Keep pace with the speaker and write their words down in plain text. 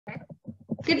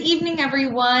Good evening,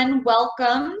 everyone.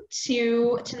 Welcome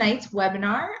to tonight's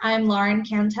webinar. I'm Lauren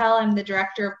Cantel. I'm the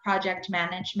Director of Project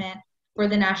Management for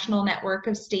the National Network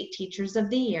of State Teachers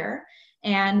of the Year.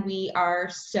 And we are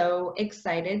so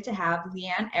excited to have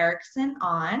Leigh Ann Erickson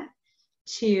on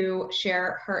to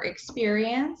share her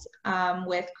experience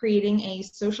with creating a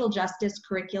social justice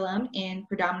curriculum in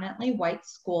predominantly white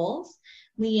schools.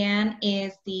 Leigh Ann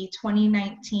is the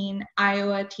 2019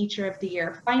 Iowa Teacher of the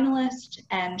Year finalist,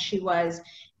 and she was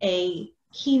a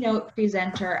keynote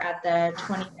presenter at the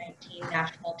 2019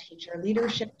 National Teacher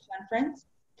Leadership Conference.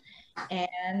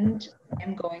 And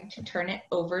I'm going to turn it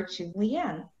over to Leigh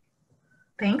Ann.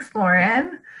 Thanks,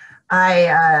 Lauren.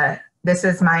 This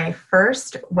is my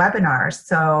first webinar,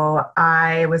 so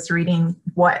I was reading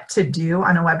what to do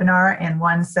on a webinar, and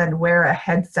one said wear a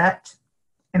headset,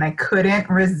 and I couldn't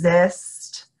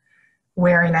resist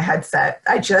wearing a headset.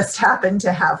 I just happened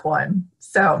to have one.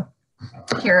 So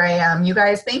here I am. You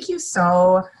guys, thank you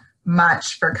so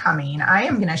much for coming. I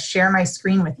am going to share my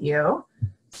screen with you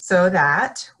so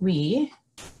that we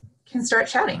can start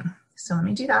chatting. So let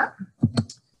me do that.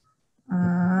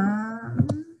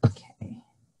 Okay.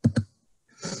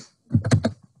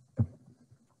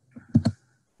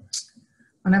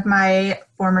 One of my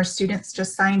former students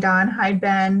just signed on. Hi,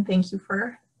 Ben. Thank you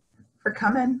for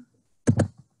coming.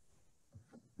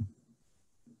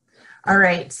 All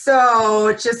right,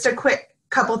 so just a quick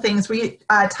couple things. We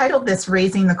titled this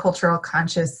Raising the Cultural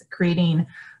Conscious, Creating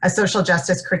a Social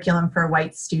Justice Curriculum for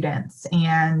White Students.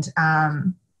 And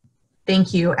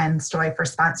thank you, NNSTOY, for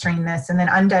sponsoring this. And then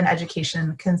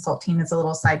Undone Consulting is a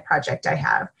little side project I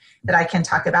have that I can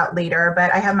talk about later.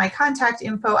 But I have my contact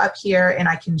info up here, and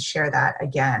I can share that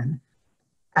again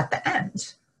at the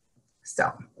end.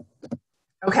 So,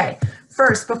 okay.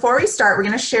 First, before we start, we're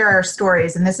going to share our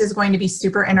stories, and this is going to be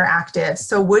super interactive.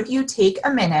 So would you take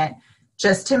a minute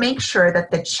just to make sure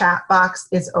that the chat box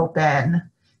is open?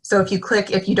 So if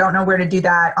you don't know where to do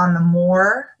that, on the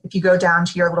more, if you go down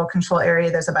to your little control area,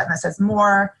 there's a button that says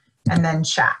more and then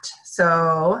chat.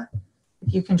 So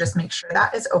if you can just make sure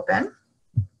that is open,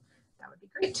 that would be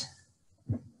great.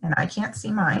 And I can't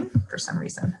see mine for some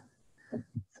reason.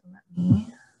 So let me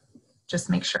just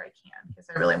make sure I can, because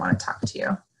I really want to talk to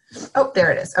you. Oh,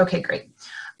 there it is. Okay, great.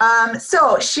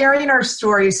 So sharing our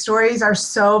stories. Stories are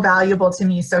so valuable to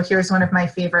me. So here's one of my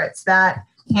favorites. That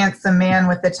handsome man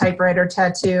with the typewriter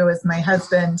tattoo is my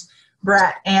husband,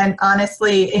 Brett. And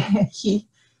honestly,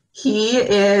 he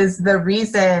is the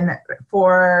reason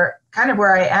for kind of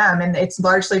where I am. And it's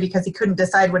largely because he couldn't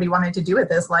decide what he wanted to do with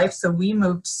his life. So we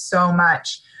moved so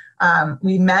much.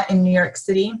 We met in New York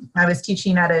City. I was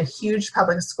teaching at a huge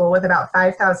public school with about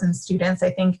 5,000 students.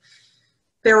 I think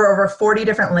there were over 40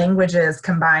 different languages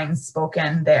combined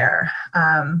spoken there,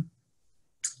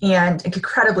 and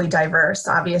incredibly diverse,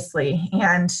 obviously.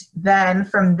 And then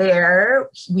from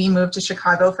there, we moved to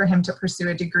Chicago for him to pursue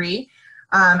a degree.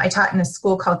 I taught in a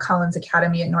school called Collins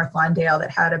Academy at North Lawndale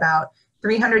that had about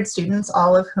 300 students,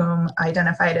 all of whom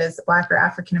identified as Black or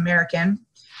African American,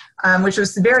 which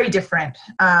was very different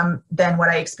than what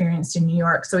I experienced in New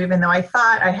York. So even though I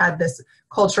thought I had this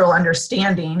cultural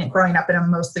understanding growing up in a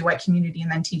mostly white community and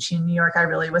then teaching in New York, I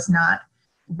really was not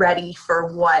ready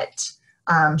for what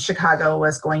Chicago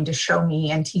was going to show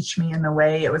me and teach me in the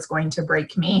way it was going to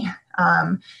break me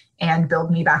and build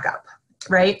me back up,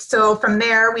 right? So from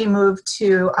there, we moved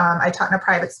to, I taught in a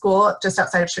private school just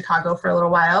outside of Chicago for a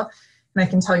little while, and I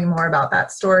can tell you more about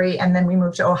that story. And then we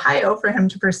moved to Ohio for him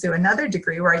to pursue another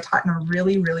degree where I taught in a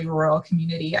really, really rural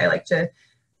community. I like to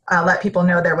let people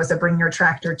know there was a bring your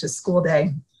tractor to school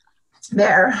day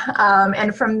there.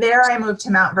 And from there, I moved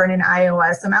to Mount Vernon,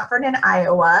 Iowa. So Mount Vernon,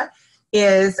 Iowa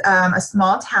is a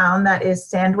small town that is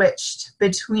sandwiched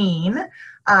between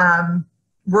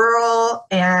rural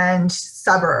and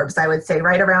suburbs, I would say,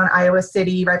 right around Iowa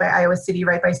City, right by Iowa City,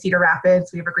 right by Cedar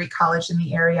Rapids. We have a great college in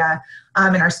the area,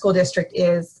 and our school district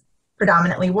is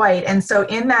predominantly white. And so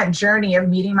in that journey of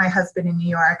meeting my husband in New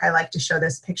York, I like to show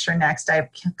this picture next. I've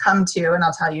come to, and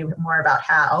I'll tell you more about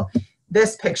how,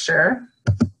 this picture,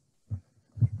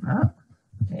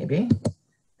 maybe,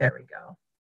 there we go.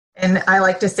 And I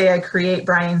like to say I create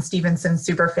Brian Stevenson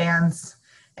super fans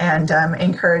and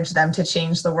encourage them to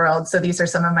change the world. So these are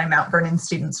some of my Mount Vernon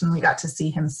students when we got to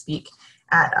see him speak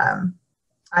at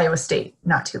Iowa State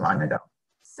not too long ago.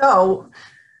 So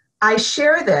I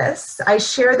share this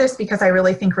because I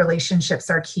really think relationships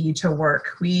are key to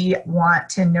work. We want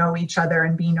to know each other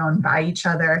and be known by each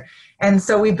other. And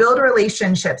so we build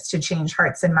relationships to change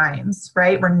hearts and minds,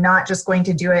 right? We're not just going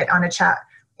to do it on a chat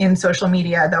in social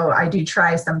media, though I do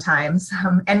try sometimes,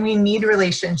 and we need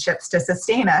relationships to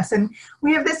sustain us. And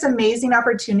we have this amazing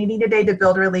opportunity today to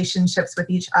build relationships with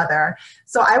each other.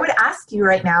 So I would ask you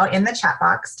right now in the chat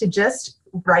box to just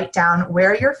write down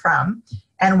where you're from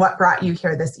and what brought you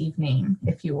here this evening,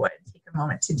 if you would. Take a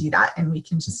moment to do that, and we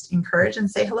can just encourage and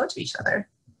say hello to each other.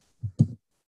 I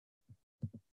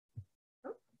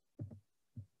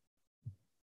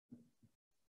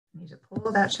need to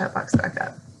pull that chat box back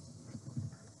up.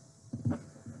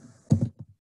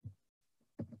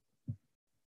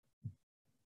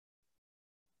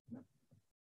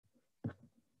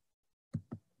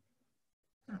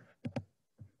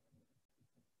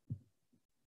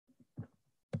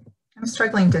 I'm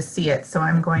struggling to see it, so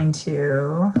I'm going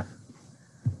to,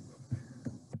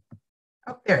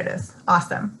 oh, there it is.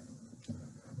 Awesome.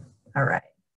 All right.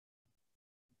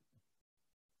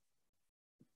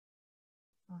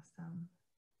 Awesome.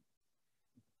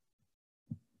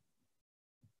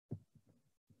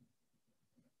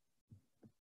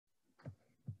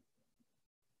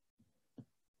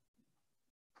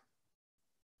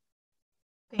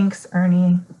 Thanks,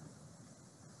 Ernie.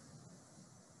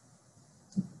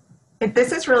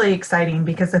 This is really exciting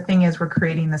because the thing is we're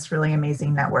creating this really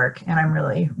amazing network, and I'm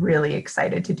really, really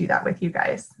excited to do that with you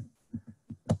guys.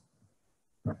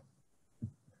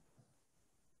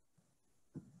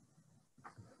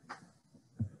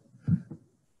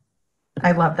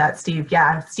 I love that, Steve.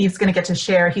 Yeah, Steve's going to get to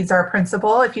share. He's our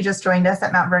principal if you just joined us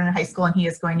at Mount Vernon High School, and he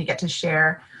is going to get to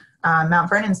share Mount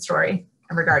Vernon's story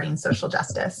regarding social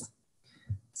justice.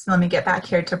 So let me get back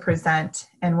here to present,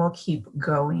 and we'll keep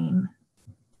going.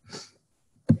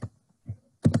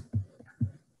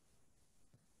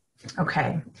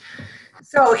 Okay,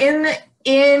 so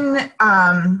in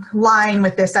line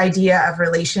with this idea of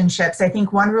relationships, I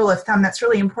think one rule of thumb that's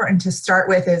really important to start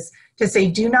with is to say,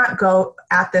 do not go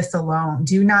at this alone.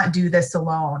 Do not do this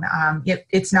alone.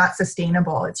 It's not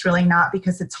sustainable. It's really not,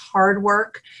 because it's hard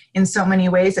work in so many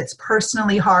ways. It's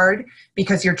personally hard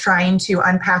because you're trying to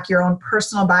unpack your own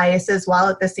personal biases while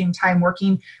at the same time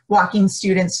walking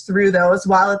students through those,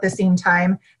 while at the same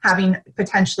time having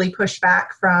potentially pushback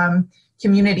from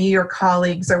community or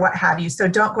colleagues or what have you. So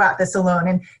don't go at this alone.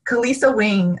 And Kalisa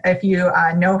Wing, if you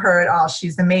know her at all,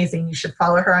 she's amazing. You should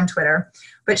follow her on Twitter.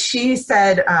 But she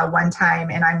said one time,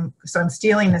 and I'm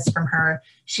stealing this from her,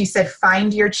 she said,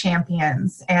 find your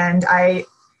champions. And I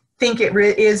think it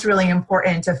is really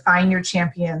important to find your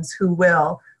champions who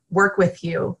will work with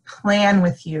you, plan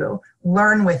with you,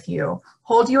 learn with you,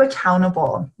 hold you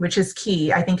accountable, which is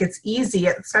key. I think it's easy,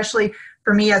 especially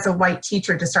for me as a white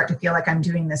teacher, to start to feel like I'm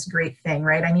doing this great thing,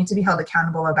 right? I need to be held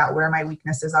accountable about where my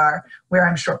weaknesses are, where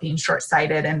I'm being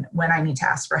short-sighted, and when I need to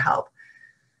ask for help.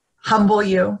 Humble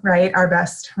you, right? Our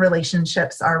best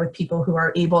relationships are with people who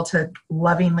are able to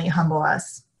lovingly humble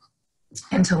us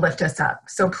and to lift us up.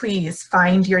 So please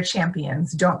find your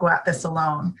champions. Don't go at this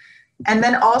alone. And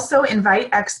then also invite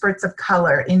experts of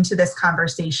color into this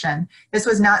conversation. This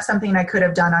was not something I could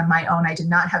have done on my own. I did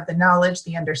not have the knowledge,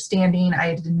 the understanding. I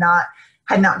had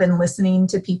not been listening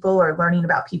to people or learning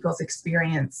about people's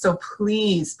experience. So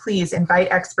please, please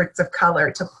invite experts of color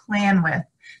to plan with,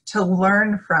 to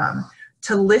learn from,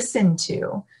 to listen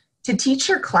to teach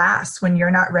your class when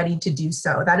you're not ready to do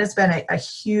so. That has been a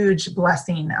huge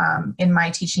blessing in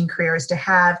my teaching career, is to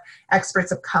have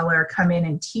experts of color come in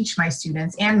and teach my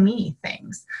students and me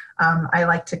things. I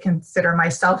like to consider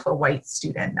myself a white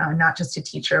student, not just a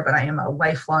teacher, but I am a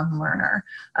lifelong learner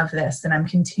of this, and I'm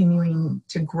continuing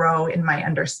to grow in my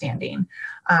understanding.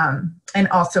 And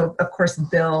also, of course,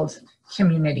 build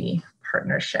community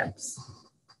partnerships.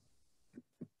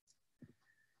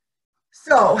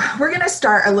 So we're going to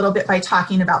start a little bit by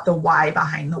talking about the why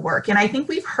behind the work. And I think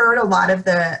we've heard a lot of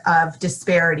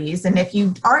disparities. And if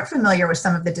you aren't familiar with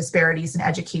some of the disparities in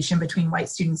education between white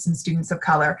students and students of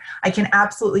color, I can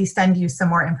absolutely send you some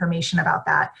more information about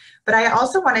that. But I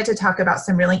also wanted to talk about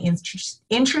some really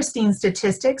interesting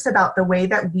statistics about the way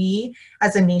that we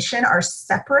as a nation are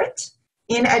separate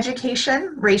in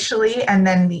education racially, and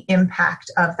then the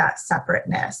impact of that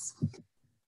separateness.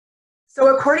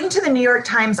 So according to the New York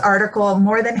Times article,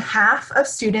 more than half of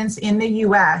students in the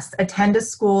US attend a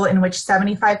school in which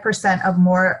 75% of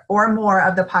more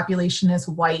of the population is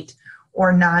white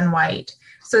or non-white.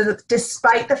 So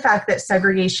despite the fact that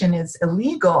segregation is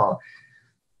illegal,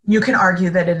 you can argue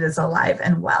that it is alive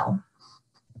and well.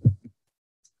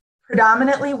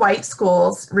 Predominantly white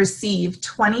schools receive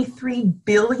 $23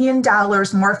 billion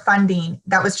more funding,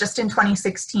 that was just in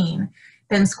 2016,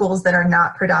 than schools that are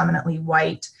not predominantly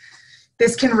white.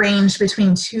 This can range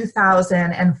between $2,000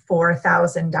 and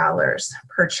 $4,000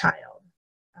 per child.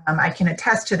 I can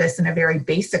attest to this in a very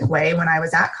basic way. When I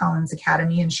was at Collins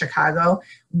Academy in Chicago,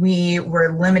 we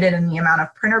were limited in the amount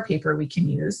of printer paper we can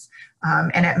use.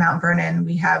 And at Mount Vernon,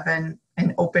 we have an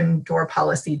open door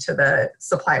policy to the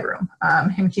supply room,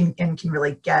 and can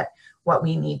really get what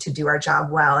we need to do our job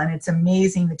well. And it's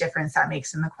amazing the difference that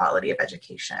makes in the quality of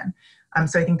education.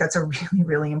 So I think that's a really,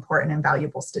 really important and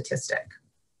valuable statistic.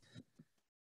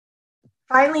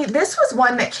 Finally, this was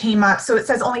one that came up. So it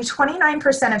says only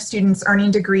 29% of students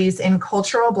earning degrees in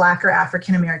cultural, Black, or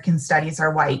African American studies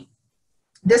are white.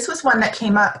 This was one that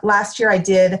came up last year. I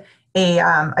did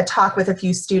a talk with a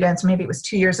few students, maybe it was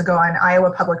 2 years ago, on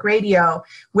Iowa Public Radio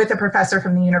with a professor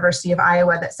from the University of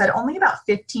Iowa that said only about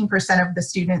 15% of the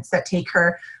students that take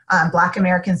her Black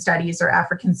American Studies or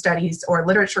African Studies or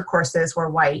literature courses were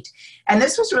white. And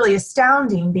this was really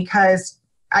astounding because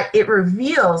it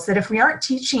reveals that if we aren't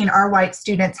teaching our white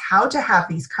students how to have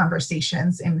these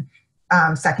conversations in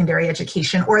secondary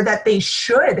education, or that they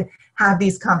should have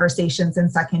these conversations in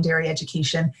secondary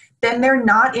education, then they're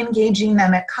not engaging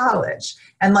them at college.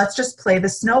 And let's just play the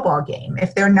snowball game.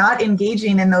 If they're not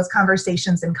engaging in those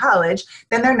conversations in college,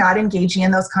 then they're not engaging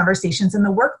in those conversations in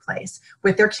the workplace,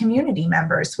 with their community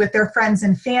members, with their friends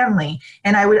and family.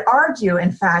 And I would argue,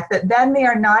 in fact, that then they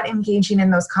are not engaging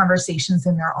in those conversations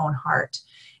in their own heart.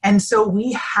 And so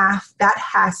that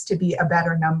has to be a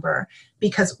better number,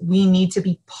 because we need to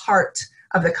be part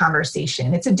of the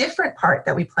conversation. It's a different part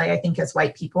that we play, I think, as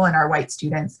white people and our white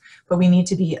students, but we need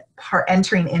to be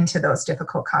entering into those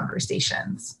difficult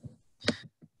conversations.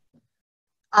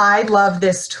 I love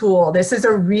this tool. This is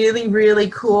a really, really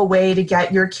cool way to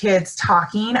get your kids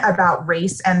talking about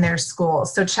race and their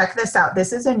schools. So check this out.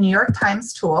 This is a New York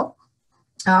Times tool,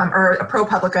 or a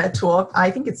ProPublica tool.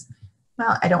 I think it's,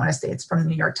 well, I don't want to say it's from the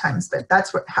New York Times, but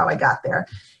that's how I got there.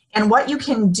 And what you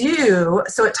can do,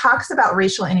 so it talks about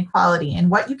racial inequality,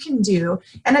 and what you can do,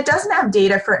 and it doesn't have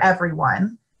data for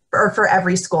everyone or for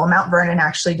every school. Mount Vernon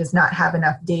actually does not have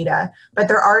enough data, but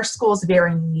there are schools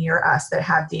very near us that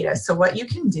have data. So what you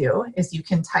can do is you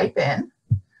can type in,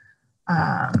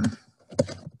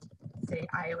 say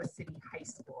Iowa City High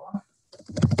School.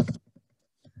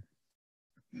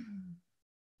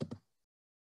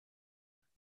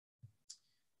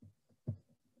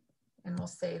 And we'll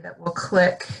say that we'll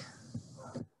click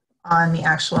on the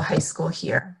actual high school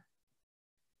here.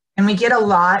 And we get a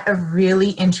lot of really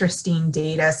interesting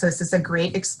data. So this is a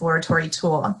great exploratory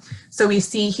tool. So we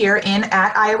see here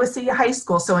at Iowa City High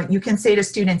School, so you can say to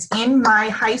students, in my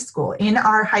high school, in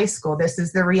our high school, this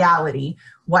is the reality.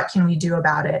 What can we do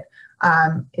about it?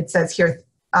 It says here,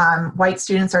 white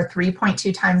students are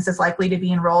 3.2 times as likely to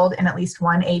be enrolled in at least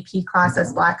one AP class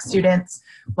as Black students,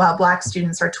 while Black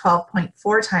students are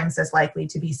 12.4 times as likely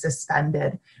to be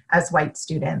suspended as white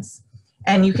students.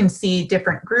 And you can see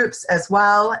different groups as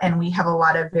well, and we have a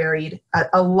lot of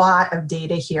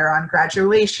data here on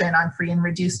graduation, on free and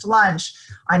reduced lunch,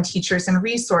 on teachers and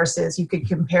resources. You could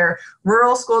compare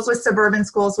rural schools with suburban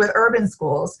schools with urban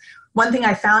schools. One thing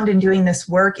I found in doing this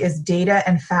work is data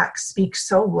and facts speak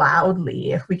so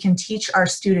loudly. If we can teach our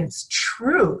students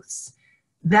truths,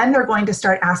 then they're going to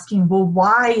start asking, well,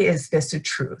 why is this a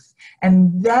truth?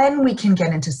 And then we can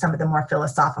get into some of the more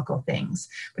philosophical things.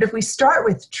 But if we start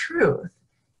with truth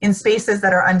in spaces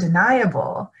that are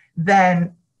undeniable,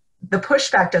 then the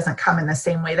pushback doesn't come in the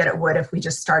same way that it would if we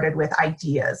just started with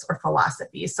ideas or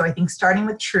philosophies. So I think starting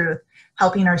with truth,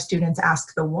 helping our students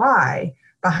ask the why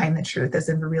behind the truth is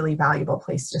a really valuable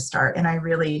place to start. And I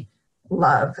really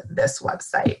love this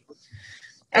website.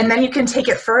 And then you can take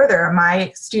it further.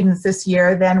 My students this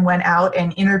year then went out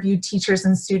and interviewed teachers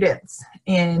and students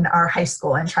in our high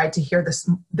school and tried to hear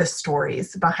the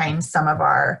stories behind some of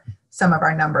our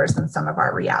numbers and some of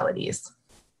our realities.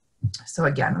 So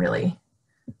again, really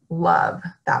love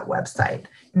that website.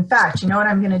 In fact, you know what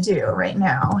I'm going to do right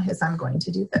now is I'm going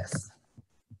to do this.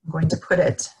 I'm going to put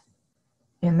it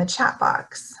in the chat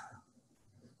box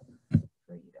for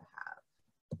you to have.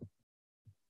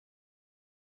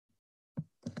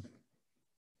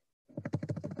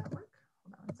 Did that work?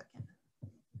 Hold on 1 second.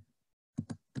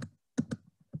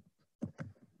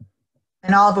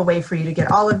 And I'll have a way for you to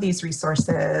get all of these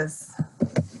resources.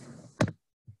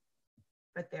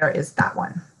 But there is that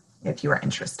one, if you are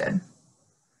interested.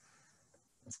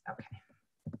 Okay.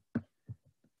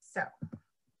 So,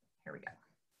 here we go.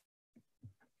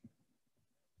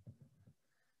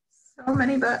 So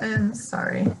many buttons,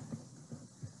 sorry.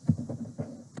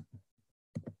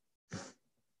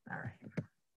 All right.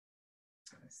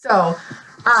 So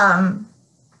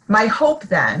my hope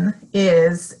then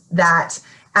is that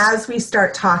as we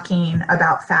start talking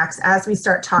about facts, as we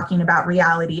start talking about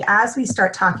reality, as we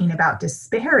start talking about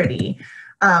disparity,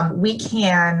 we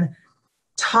can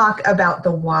talk about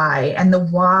the why and the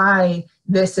why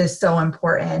this is so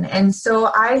important. And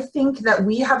so I think that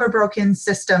we have a broken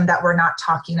system that we're not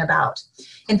talking about.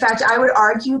 In fact, I would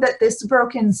argue that this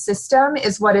broken system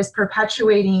is what is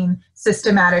perpetuating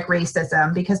systematic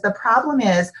racism, because the problem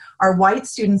is our white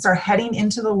students are heading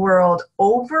into the world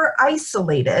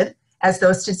over-isolated, as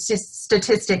those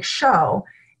statistics show,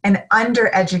 and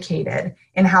undereducated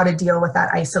in how to deal with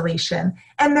that isolation.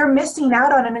 And they're missing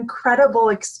out on an incredible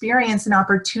experience and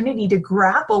opportunity to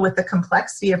grapple with the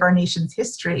complexity of our nation's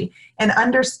history and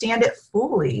understand it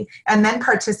fully, and then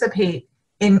participate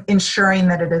in ensuring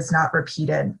that it is not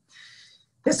repeated.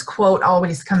 This quote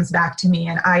always comes back to me,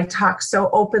 and I talk so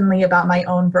openly about my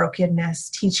own brokenness.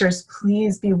 Teachers,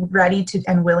 please be ready to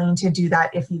and willing to do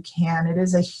that if you can. It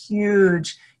is a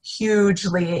hugely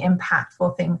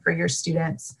impactful thing for your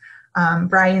students.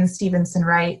 Brian Stevenson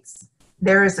writes,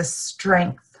 there is a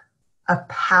strength, a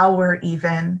power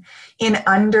even, in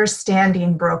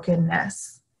understanding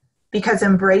brokenness, because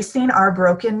embracing our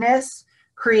brokenness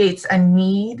creates a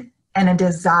need and a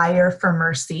desire for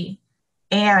mercy,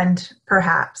 and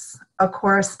perhaps a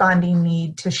corresponding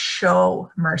need to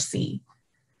show mercy.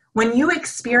 When you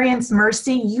experience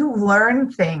mercy, you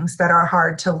learn things that are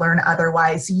hard to learn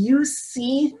otherwise. You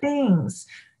see things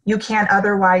you can't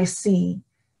otherwise see.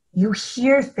 You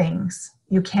hear things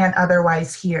you can't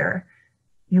otherwise hear.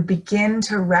 You begin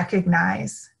to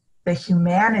recognize the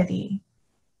humanity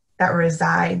that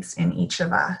resides in each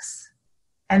of us.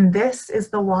 And this is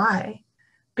the why,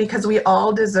 because we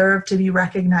all deserve to be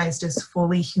recognized as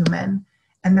fully human.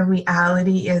 And the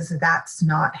reality is that's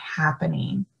not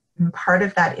happening. And part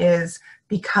of that is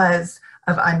because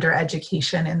of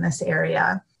undereducation in this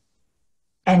area.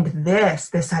 And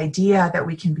this idea that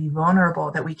we can be vulnerable,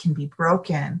 that we can be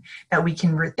broken, that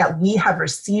we have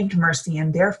received mercy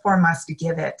and therefore must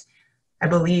give it, I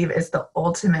believe is the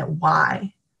ultimate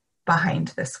why behind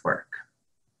this work.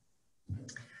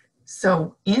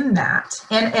 So in that,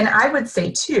 and I would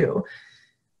say too,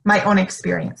 my own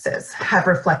experiences have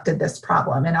reflected this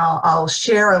problem, and I'll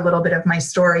share a little bit of my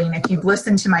story. And if you've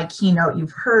listened to my keynote,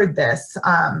 you've heard this.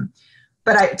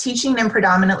 But teaching in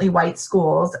predominantly white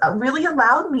schools really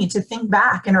allowed me to think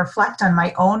back and reflect on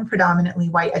my own predominantly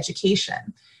white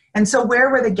education. And so where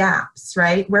were the gaps,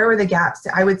 right? Where were the gaps?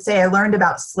 I would say I learned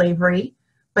about slavery,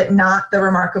 but not the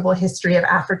remarkable history of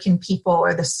African people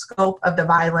or the scope of the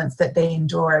violence that they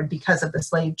endured because of the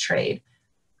slave trade.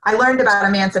 I learned about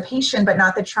emancipation, but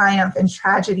not the triumph and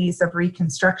tragedies of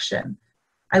Reconstruction.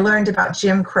 I learned about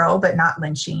Jim Crow, but not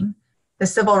lynching. The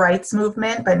Civil Rights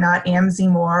Movement, but not Amzie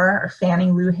Moore or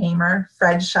Fannie Lou Hamer,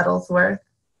 Fred Shuttlesworth.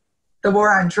 The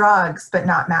war on drugs, but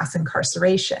not mass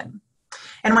incarceration.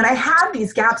 And when I have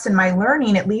these gaps in my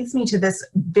learning, it leads me to this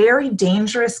very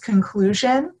dangerous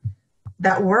conclusion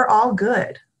that we're all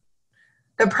good.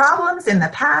 The problems in the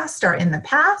past are in the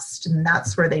past, and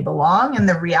that's where they belong. And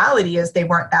the reality is they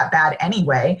weren't that bad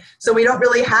anyway, so we don't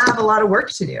really have a lot of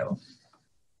work to do.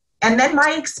 And then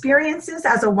my experiences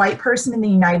as a white person in the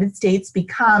United States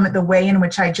become the way in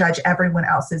which I judge everyone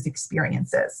else's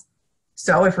experiences.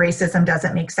 So if racism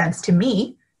doesn't make sense to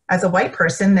me as a white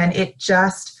person, then it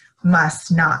just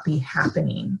must not be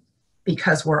happening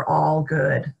because we're all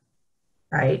good,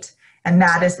 right? And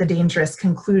that is the dangerous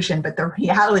conclusion. But the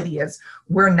reality is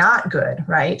we're not good,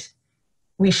 right?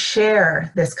 We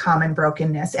share this common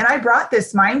brokenness. And I brought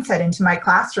this mindset into my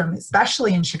classroom,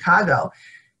 especially in Chicago.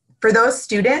 For those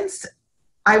students,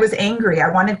 I was angry. I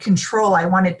wanted control. I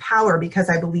wanted power because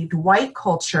I believed white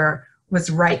culture was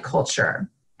right culture,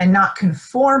 and not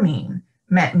conforming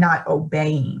meant not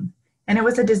obeying. And it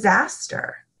was a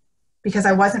disaster because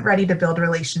I wasn't ready to build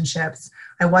relationships.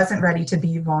 I wasn't ready to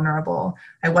be vulnerable.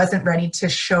 I wasn't ready to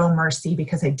show mercy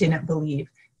because I didn't believe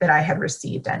that I had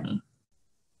received any.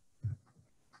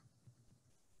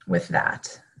 With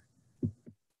that,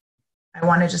 I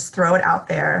want to just throw it out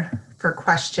there for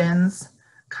questions,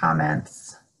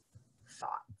 comments,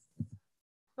 thoughts.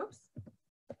 Oops.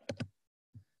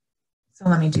 So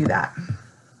let me do that.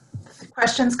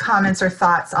 Questions, comments, or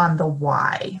thoughts on the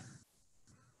why.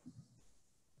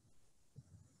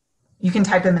 You can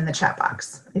type them in the chat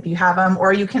box if you have them,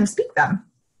 or you can speak them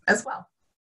as well.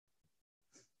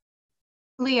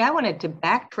 Leigh, I wanted to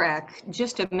backtrack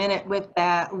just a minute with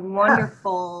that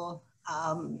wonderful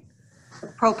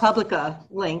ProPublica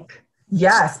link.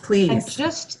 Yes, please. And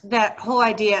just that whole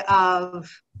idea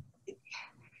of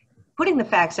putting the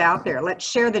facts out there. Let's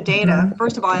share the data. Mm-hmm.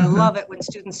 First of all, I love it when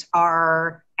students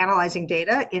are analyzing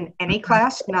data in any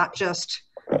class, not just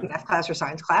math class or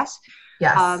science class.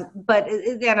 Yes. But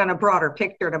then on a broader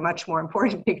picture, and a much more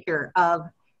important picture of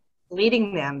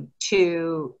leading them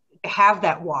to have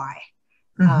that why.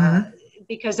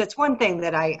 Because it's one thing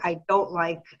that I don't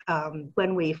like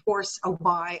when we force a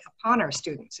why upon our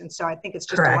students. And so I think it's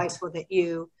just delightful that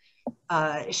you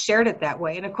shared it that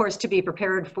way. And of course, to be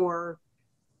prepared for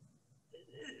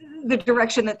the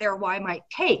direction that their why might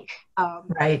take.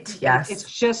 Yes. It's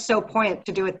just so poignant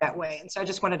to do it that way. And so I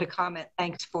just wanted to comment.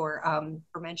 Thanks for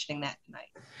mentioning that tonight.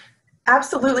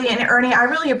 Absolutely. And Ernie, I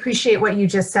really appreciate what you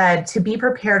just said, to be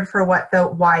prepared for what their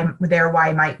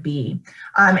why might be.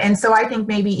 And so I think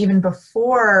maybe even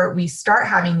before we start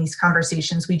having these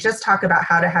conversations, we just talk about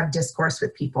how to have discourse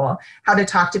with people, how to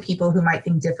talk to people who might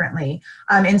think differently.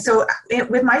 And so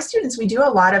with my students, we do a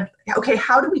lot of, okay,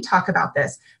 how do we talk about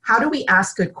this? How do we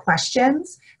ask good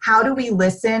questions? How do we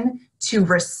listen to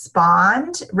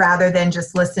respond rather than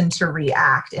just listen to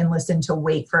react and listen to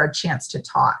wait for a chance to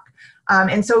talk?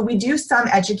 And so we do some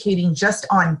educating just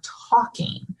on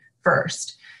talking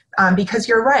first, because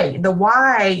you're right, the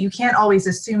why, you can't always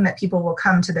assume that people will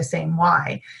come to the same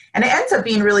why. And it ends up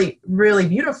being really, really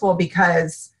beautiful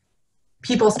because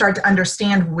people start to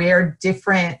understand where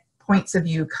different points of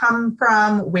view come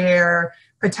from, where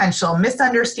potential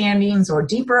misunderstandings or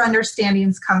deeper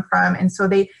understandings come from. And so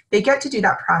they get to do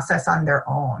that process on their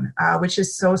own, which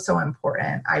is so, so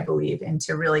important, I believe,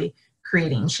 into really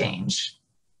creating change.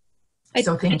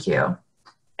 So thank you.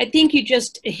 I think you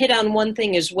just hit on one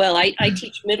thing as well. I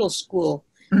teach middle school.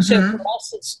 So for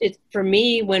us, it's for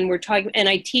me, when we're talking, and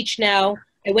I teach now,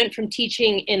 I went from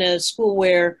teaching in a school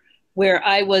where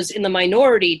I was in the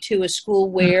minority to a school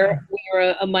where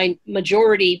we're a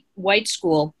majority white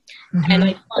school. And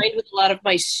I find with a lot of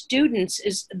my students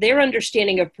is their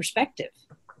understanding of perspective.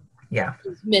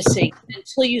 Is missing.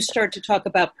 Until you start to talk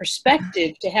about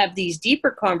perspective, to have these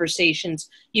deeper conversations,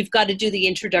 you've got to do the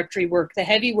introductory work, the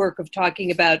heavy work of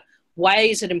talking about why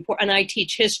is it important. And I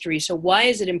teach history, so why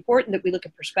is it important that we look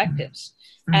at perspectives?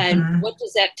 And what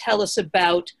does that tell us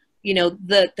about, you know,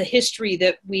 the history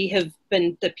that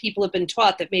that people have been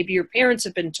taught, that maybe your parents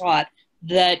have been taught,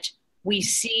 that we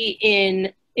see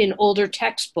in older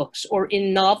textbooks or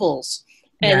in novels,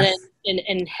 and then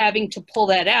and having to pull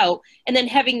that out, and then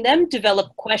having them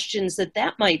develop questions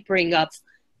that might bring up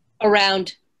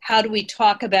around how do we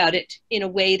talk about it in a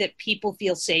way that people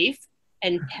feel safe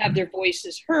and have their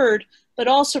voices heard, but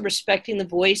also respecting the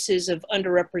voices of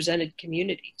underrepresented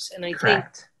communities. And I think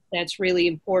that's really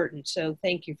important. So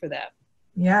thank you for that.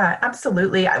 Yeah,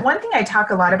 absolutely. One thing I talk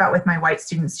a lot about with my white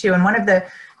students too, and one of the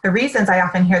reasons I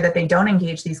often hear that they don't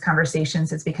engage these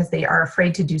conversations is because they are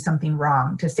afraid to do something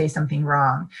wrong, to say something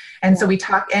wrong. And so we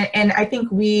talk, and I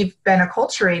think we've been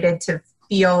acculturated to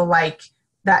feel like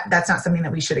that's not something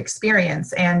that we should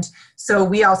experience. And so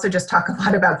we also just talk a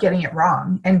lot about getting it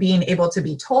wrong and being able to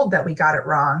be told that we got it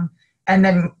wrong and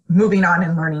then moving on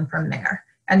and learning from there,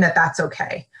 and that's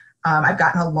okay. I've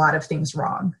gotten a lot of things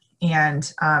wrong,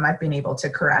 and I've been able to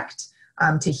correct,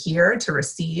 to hear, to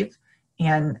receive,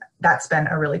 and that's been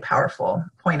a really powerful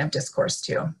point of discourse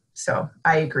too. So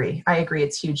I agree.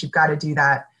 It's huge. You've got to do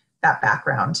that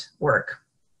background work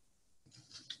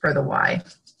for the why.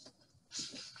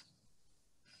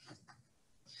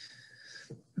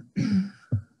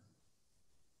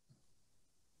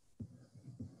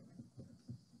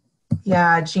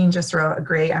 Yeah, Jean just wrote a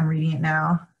great, I'm reading it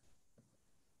now.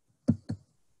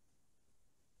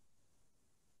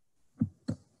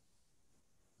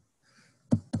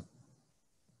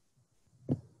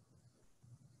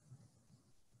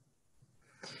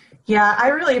 Yeah, I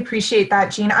really appreciate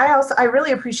that, Jean. I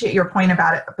really appreciate your point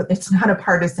about it, but it's not a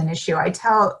partisan issue.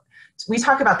 We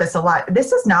talk about this a lot.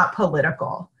 This is not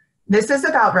political. This is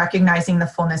about recognizing the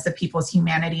fullness of people's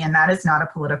humanity, and that is not a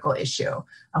political issue.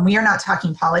 We are not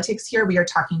talking politics here. We are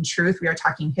talking truth. We are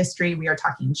talking history. We are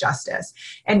talking justice.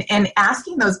 And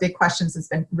asking those big questions has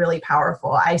been really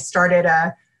powerful. I started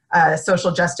a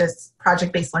social justice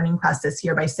project-based learning class this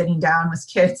year by sitting down with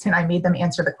kids, and I made them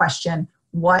answer the question,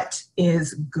 what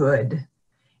is good?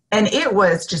 And it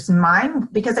was just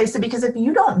because I said, because if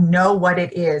you don't know what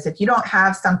it is, if you don't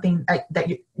have something that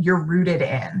you're rooted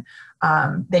in,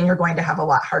 then you're going to have a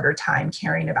lot harder time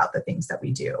caring about the things that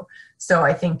we do. So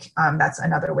I think that's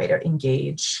another way to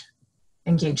engage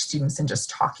students in just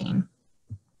talking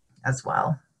as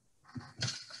well.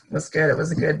 It was good. It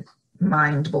was a good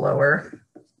mind blower.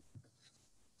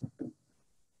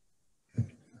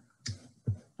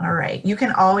 All right, you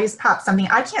can always pop something.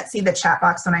 I can't see the chat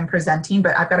box when I'm presenting,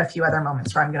 but I've got a few other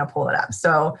moments where I'm gonna pull it up.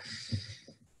 So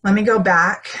let me go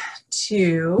back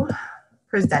to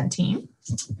presenting.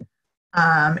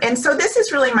 And so this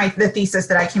is really the thesis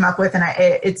that I came up with, and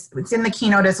it's in the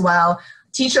keynote as well.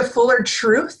 Teach a fuller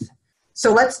truth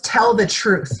So let's tell the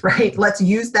truth, right? Let's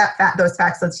use those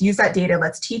facts. Let's use that data.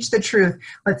 Let's teach the truth.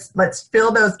 Let's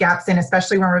fill those gaps in,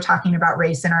 especially when we're talking about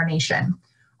race in our nation.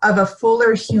 Of a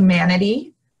fuller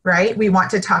humanity, right? We want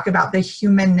to talk about the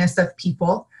humanness of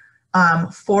people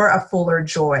for a fuller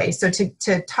joy. So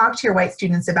to talk to your white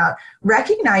students about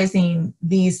recognizing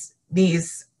these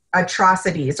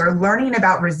atrocities, or learning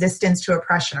about resistance to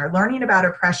oppression, or learning about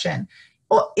oppression.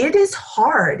 Well, it is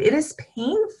hard. It is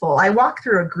painful. I walk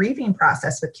through a grieving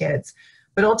process with kids,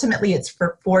 but ultimately it's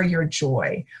for your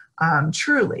joy,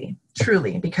 truly,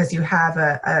 because you have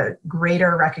a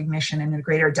greater recognition and a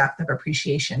greater depth of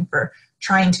appreciation for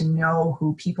trying to know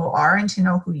who people are and to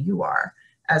know who you are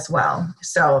as well.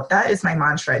 So that is my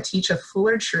mantra: teach a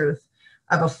fuller truth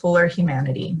of a fuller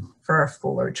humanity for a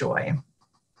fuller joy.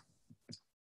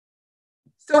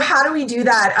 So how do we do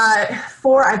that?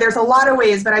 There's a lot of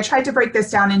ways, but I tried to break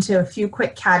this down into a few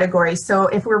quick categories. So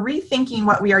if we're rethinking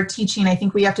what we are teaching, I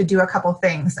think we have to do a couple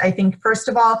things. I think, first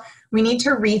of all, we need to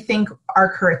rethink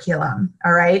our curriculum,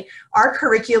 all right? Our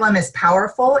curriculum is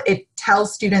powerful. It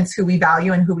tells students who we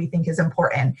value and who we think is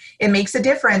important. It makes a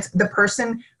difference. The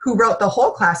person who wrote the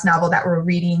whole class novel that we're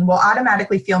reading will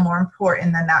automatically feel more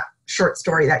important than that short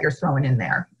story that you're throwing in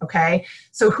there, okay?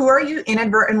 So who are you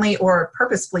inadvertently or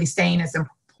purposefully saying is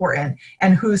important,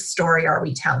 and whose story are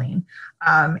we telling?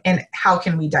 And how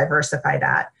can we diversify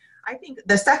that? I think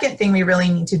the second thing we really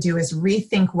need to do is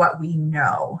rethink what we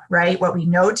know, right? What we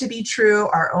know to be true,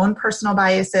 our own personal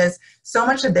biases. So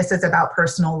much of this is about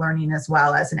personal learning as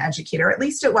well as an educator. At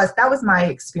least that was my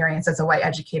experience as a white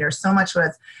educator. So much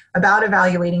was about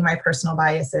evaluating my personal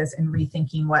biases and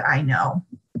rethinking what I know.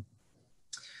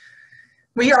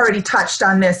 We already touched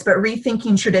on this, but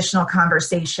rethinking traditional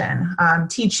conversation,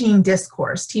 teaching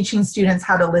discourse, teaching students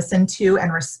how to listen to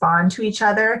and respond to each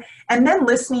other, and then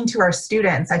listening to our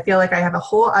students. I feel like I have a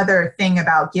whole other thing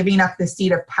about giving up the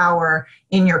seat of power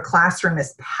in your classroom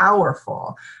is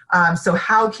powerful. So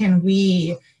how can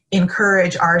we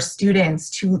encourage our students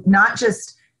to not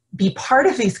just be part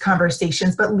of these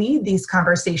conversations, but lead these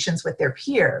conversations with their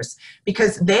peers,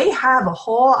 because they have a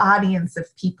whole audience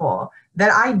of people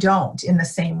that I don't in the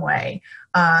same way.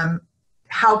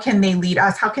 How can they lead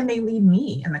us? How can they lead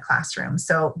me in the classroom?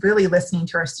 So really listening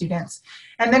to our students,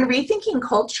 and then rethinking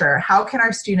culture. How can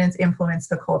our students influence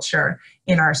the culture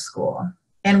in our school?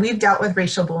 And we've dealt with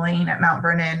racial bullying at Mount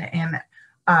Vernon,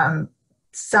 and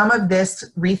some of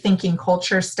this rethinking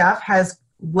culture stuff has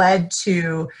led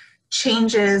to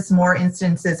changes, more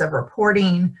instances of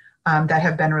reporting that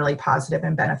have been really positive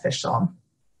and beneficial.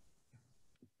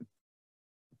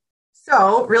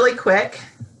 So really quick,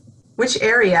 which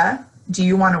area do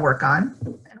you want to work on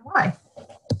and why?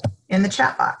 In the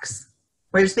chat box.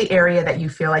 Where's the area that you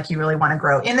feel like you really want to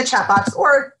grow? In the chat box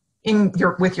or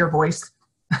with your voice.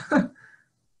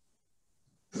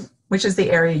 Which is the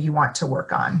area you want to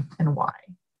work on and why?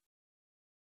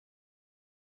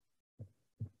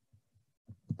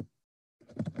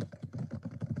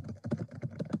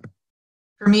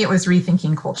 For me, it was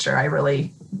rethinking culture.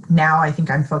 Now I think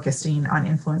I'm focusing on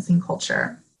influencing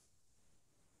culture.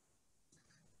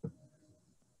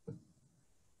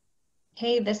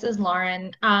 Hey, this is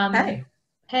Lauren. Hey.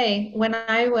 Hey, when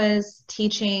I was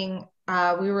teaching,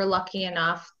 we were lucky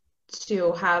enough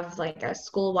to have like a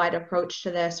school-wide approach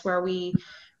to this, where we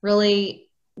really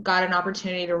got an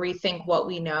opportunity to rethink what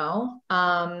we know.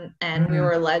 And we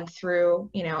were led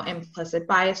through, implicit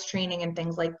bias training and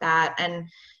things like that. And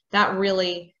that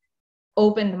really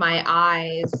opened my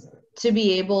eyes to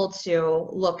be able to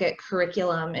look at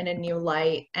curriculum in a new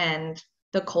light and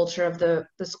the culture of the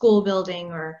school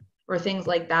building or things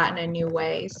like that in a new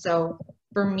way. So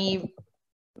for me,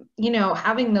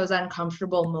 having those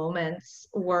uncomfortable moments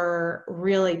were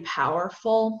really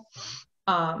powerful.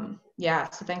 Yeah,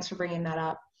 so thanks for bringing that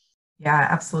up. Yeah,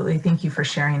 absolutely. Thank you for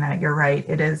sharing that. You're right.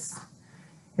 It's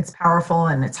powerful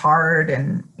and it's hard,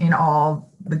 and in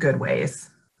all the good ways.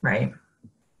 Right.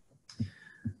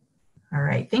 All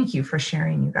right. Thank you for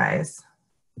sharing, you guys.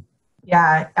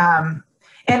 Yeah.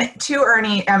 And to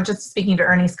Ernie, just speaking to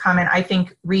Ernie's comment, I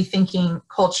think rethinking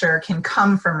culture can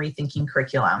come from rethinking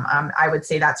curriculum. I would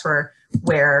say that's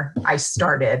where I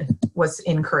started, was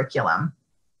in curriculum,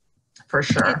 for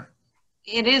sure.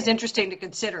 It is interesting to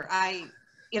consider. I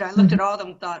looked at all of them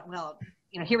and thought, well,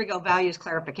 here we go, values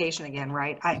clarification again,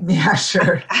 right? Yeah,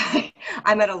 sure.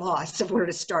 I'm at a loss of where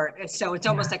to start. And so it's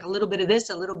almost like a little bit of this,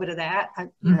 a little bit of that.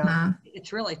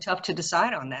 It's really tough to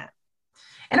decide on that.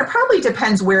 And it probably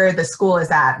depends where the school is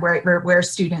at, where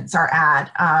students are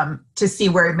at, to see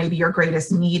where maybe your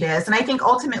greatest need is. And I think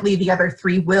ultimately the other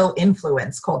three will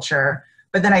influence culture.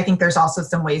 But then I think there's also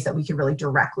some ways that we can really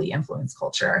directly influence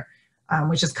culture.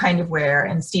 which is kind of where,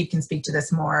 and Steve can speak to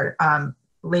this more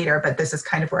later, but this is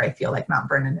kind of where I feel like Mount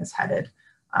Vernon is headed,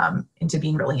 into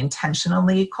being really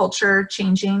intentionally culture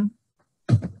changing.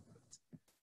 All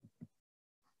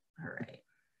right.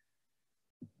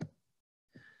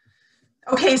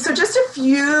 Okay, so just a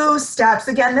few steps.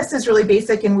 Again, this is really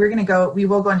basic, and we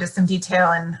will go into some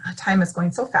detail, and time is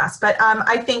going so fast. But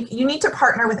I think you need to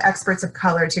partner with experts of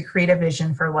color to create a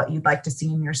vision for what you'd like to see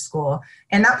in your school.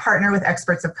 And that partner with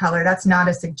experts of color, that's not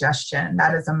a suggestion,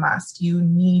 that is a must. You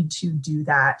need to do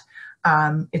that.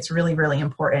 It's really, really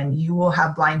important. You will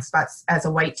have blind spots as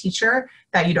a white teacher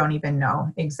that you don't even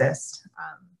know exist.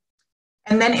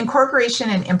 And then incorporation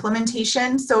and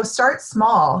implementation. So start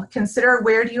small. Consider,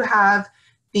 where do you have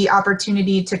the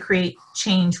opportunity to create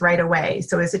change right away?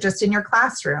 So is it just in your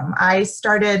classroom? I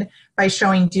started by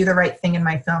showing Do the Right Thing in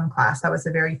my film class. That was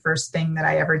the very first thing that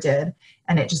I ever did.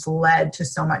 And it just led to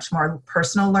so much more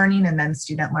personal learning and then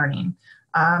student learning.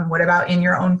 What about in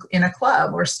a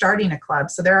club or starting a club?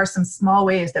 So there are some small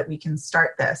ways that we can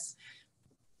start this.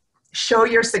 Show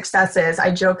your successes.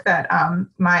 I joke that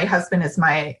my husband is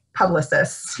my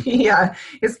publicist. He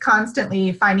is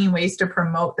constantly finding ways to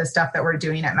promote the stuff that we're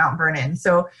doing at Mount Vernon.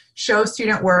 So show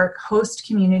student work, host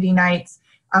community nights,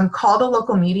 call the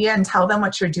local media and tell them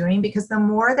what you're doing, because the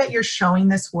more that you're showing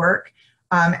this work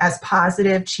as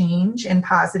positive change and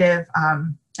positive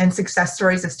and success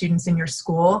stories of students in your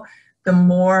school, the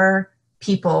more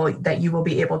people that you will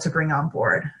be able to bring on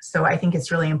board. So I think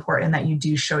it's really important that you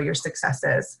do show your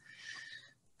successes.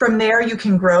 From there, you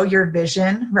can grow your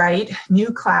vision, right?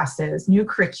 New classes, new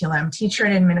curriculum, teacher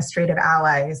and administrative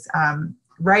allies,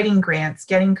 writing grants,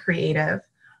 getting creative.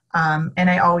 And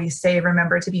I always say,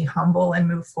 remember to be humble and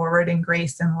move forward in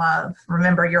grace and love.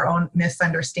 Remember your own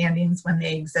misunderstandings when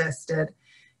they existed,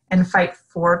 and fight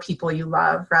for people you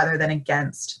love rather than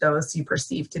against those you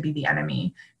perceive to be the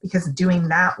enemy, because doing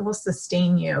that will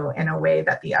sustain you in a way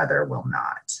that the other will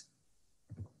not.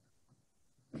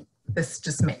 This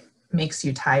just makes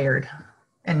you tired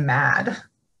and mad.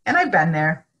 And I've been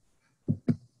there.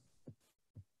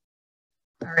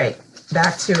 All right,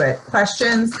 back to it.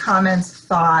 Questions, comments,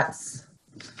 thoughts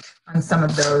on some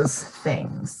of those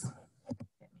things.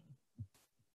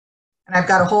 And I've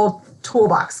got a whole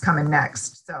toolbox coming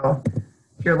next, so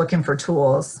if you're looking for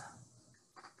tools.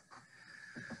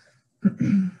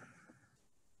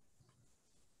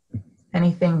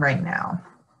 Anything right now?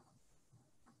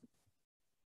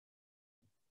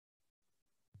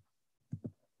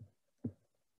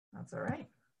 That's all right.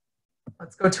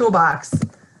 Let's go toolbox.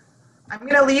 I'm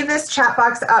going to leave this chat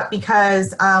box up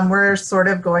because we're sort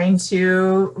of going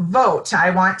to vote. I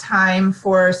want time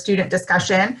for student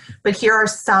discussion, but here are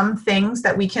some things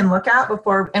that we can look at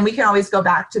before, and we can always go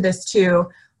back to this too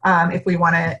if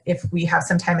we have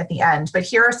some time at the end. But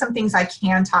here are some things I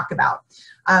can talk about.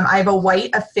 I have a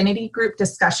white affinity group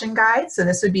discussion guide. So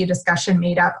this would be a discussion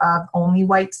made up of only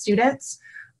white students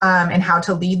and how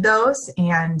to lead those,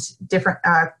 and different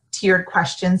tiered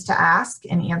questions to ask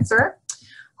and answer.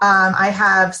 I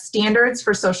have standards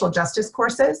for social justice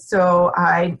courses. So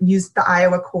I used the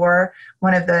Iowa Core.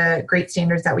 One of the great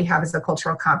standards that we have is the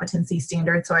cultural competency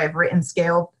standard. So I have written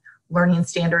scaled learning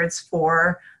standards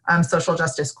for social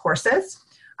justice courses.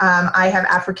 I have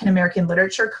African American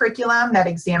literature curriculum that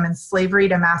examines slavery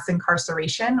to mass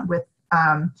incarceration, with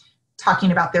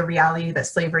talking about the reality that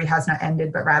slavery has not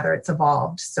ended, but rather it's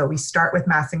evolved. So we start with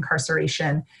mass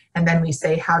incarceration, and then we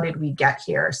say, how did we get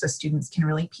here? So students can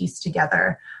really piece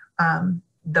together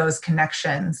those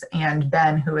connections. And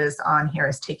Ben, who is on here,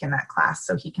 has taken that class,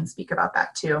 so he can speak about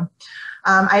that too.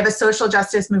 I have a social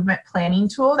justice movement planning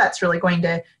tool that's really going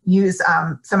to use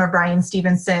some of Brian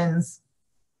Stevenson's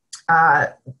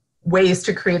ways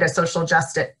to create a social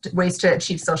justice, ways to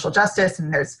achieve social justice.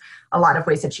 And there's a lot of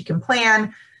ways that you can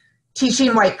plan.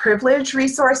 Teaching white privilege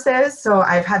resources. So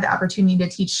I've had the opportunity to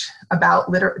teach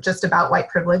about just about white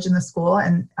privilege in the school,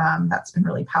 and that's been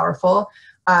really powerful.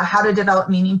 How to develop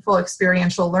meaningful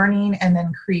experiential learning, and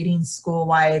then creating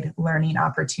school-wide learning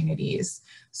opportunities.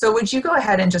 So would you go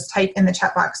ahead and just type in the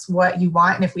chat box what you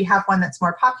want, and if we have one that's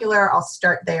more popular, I'll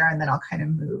start there and then I'll kind of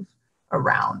move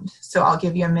around. So I'll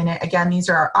give you a minute. Again, these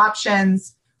are our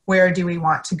options. Where do we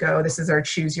want to go? This is our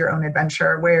choose your own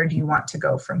adventure. Where do you want to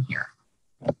go from here?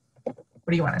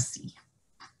 What do you want to see?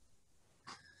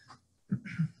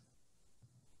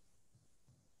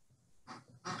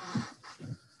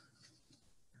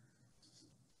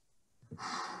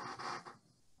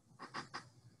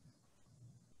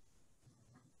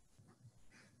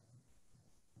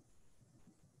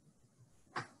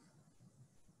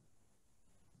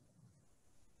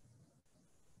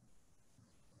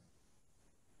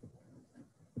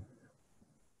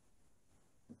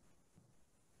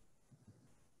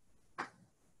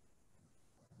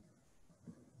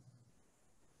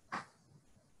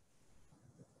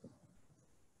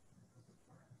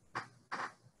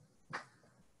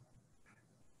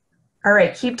 All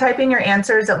right, keep typing your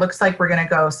answers. It looks like we're going to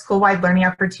go school-wide learning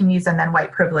opportunities and then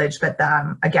white privilege. But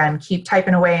again, keep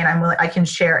typing away, and I can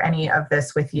share any of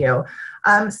this with you.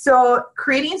 So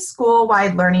creating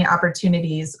school-wide learning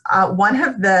opportunities, one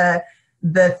of the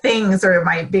things, or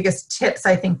my biggest tips,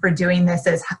 I think, for doing this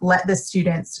is let the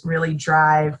students really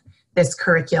drive this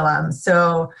curriculum.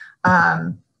 So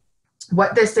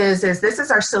what this is this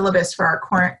is our syllabus for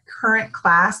our current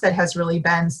class that has really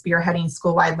been spearheading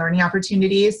school-wide learning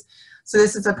opportunities. So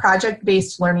this is a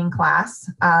project-based learning class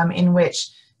in which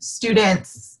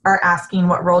students are asking,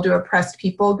 what role do oppressed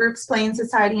people groups play in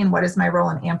society, and what is my role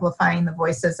in amplifying the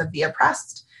voices of the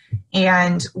oppressed?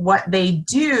 And what they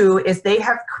do is they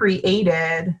have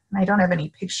created, I don't have any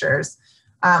pictures,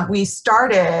 we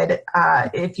started,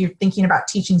 if you're thinking about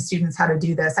teaching students how to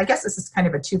do this, I guess this is kind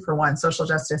of a 2-for-1, social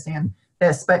justice and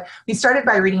this, but we started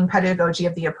by reading Pedagogy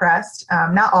of the Oppressed,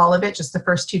 not all of it, just the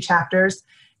first 2 chapters,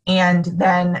 and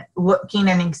then looking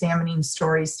and examining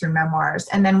stories through memoirs.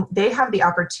 And then they have the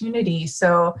opportunity,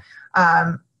 so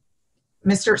Mr.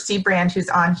 Seabrand, who's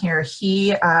on here,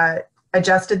 he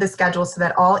adjusted the schedule so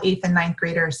that all 8th and 9th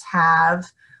graders have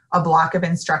a block of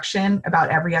instruction about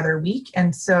every other week.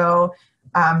 And so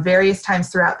various times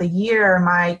throughout the year,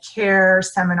 my CARE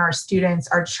seminar students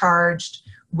are charged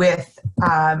with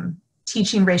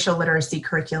teaching racial literacy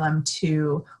curriculum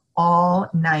to all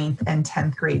 9th and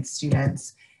 10th grade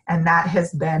students. And that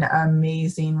has been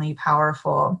amazingly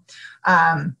powerful.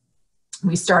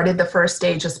 We started the first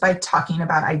day just by talking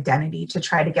about identity to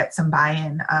try to get some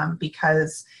buy-in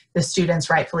because the students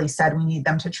rightfully said we need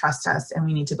them to trust us and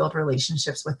we need to build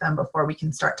relationships with them before we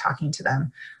can start talking to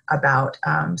them about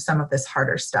some of this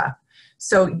harder stuff.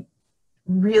 So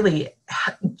really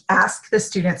ask the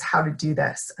students how to do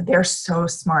this. They're so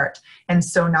smart and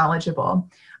so knowledgeable.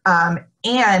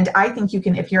 And I think you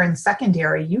can, if you're in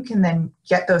secondary, you can then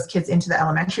get those kids into the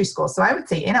elementary school. So I would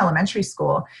say in elementary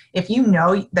school, if you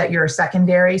know that your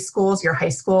secondary schools, your high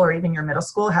school, or even your middle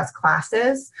school has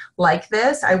classes like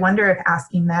this, I wonder if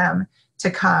asking them to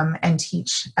come and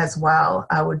teach as well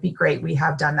would be great. We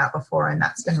have done that before, and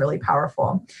that's been really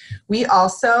powerful. We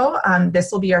also,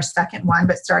 this will be our second one,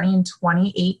 but starting in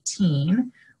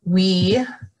 2018, we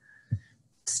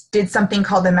did something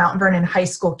called the Mount Vernon High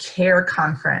School CARE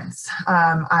Conference.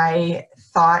 I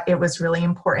thought it was really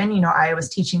important. You know, Iowa's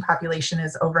teaching population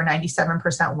is over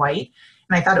 97% white,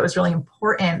 and I thought it was really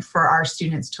important for our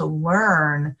students to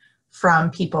learn from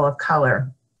people of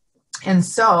color. And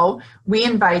so we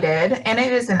invited, and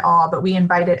it isn't all, but we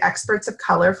invited experts of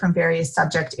color from various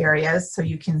subject areas. So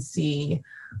you can see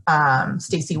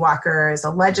Stacey Walker is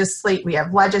we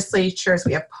have legislatures,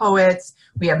 we have poets,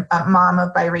 we have a mom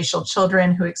of biracial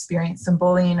children who experienced some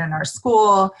bullying in our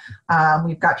school.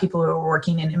 We've got people who are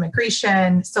working in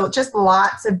immigration. So just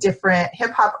lots of different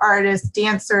hip hop artists,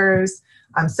 dancers,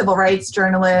 civil rights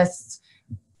journalists.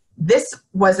 This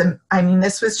was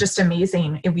just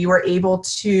amazing. We were able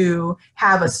to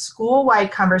have a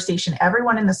school-wide conversation.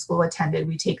 Everyone in the school attended.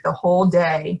 We take the whole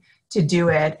day to do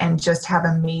it and just have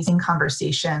amazing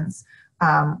conversations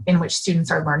in which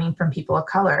students are learning from people of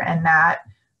color. And that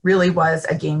really was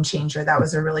a game changer. That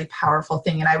was a really powerful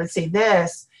thing. And I would say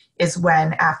this is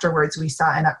when afterwards we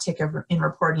saw an uptick in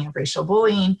reporting of racial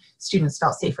bullying. Students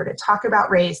felt safer to talk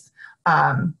about race.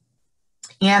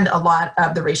 And a lot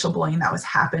of the racial bullying that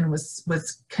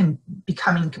was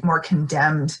becoming more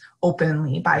condemned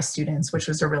openly by students, which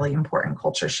was a really important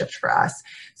culture shift for us.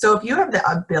 So if you have the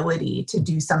ability to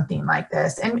do something like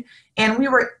this, and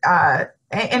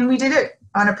we did it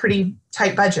on a pretty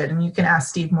tight budget, and you can ask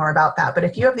Steve more about that, but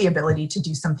if you have the ability to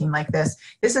do something like this,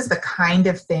 this is the kind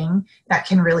of thing that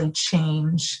can really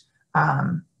change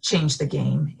the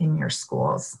game in your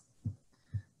schools.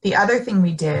 The other thing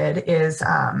we did is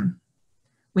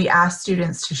we asked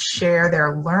students to share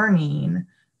their learning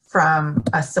from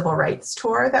a civil rights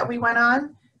tour that we went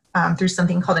on through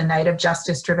something called a Night of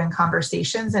Justice-Driven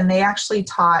Conversations, and they actually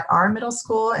taught our middle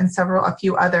school and a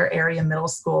few other area middle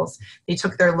schools. They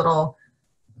took their little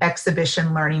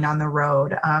exhibition learning on the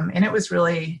road, and it was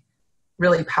really,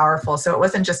 really powerful. So it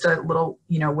wasn't just a little,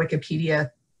 Wikipedia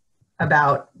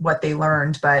about what they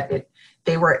learned, but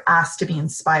they were asked to be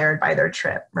inspired by their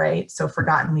trip, right? So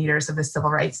forgotten leaders of the civil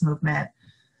rights movement,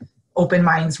 Open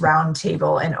Minds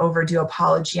Roundtable, and Overdue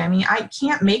Apology. I mean, I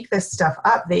can't make this stuff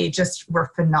up. They just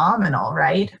were phenomenal,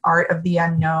 right? Art of the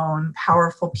Unknown,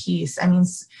 powerful piece. I mean,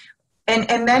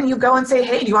 and then you go and say,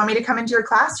 hey, do you want me to come into your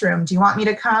classroom? Do you want me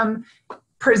to come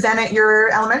present at your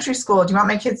elementary school? Do you want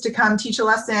my kids to come teach a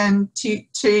lesson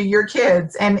to your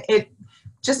kids? And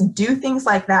just do things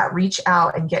like that. Reach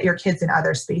out and get your kids in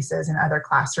other spaces and other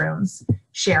classrooms,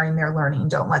 sharing their learning.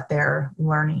 Don't let their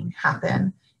learning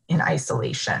happen in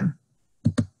isolation.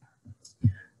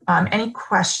 Any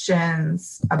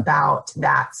questions about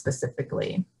that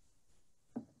specifically?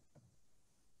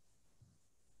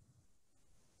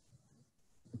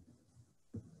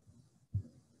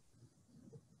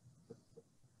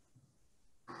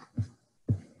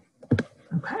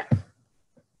 Okay.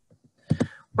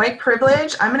 White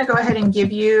privilege, I'm going to go ahead and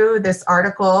give you this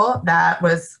article that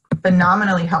was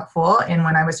phenomenally helpful in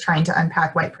when I was trying to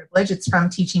unpack white privilege. It's from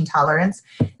Teaching Tolerance.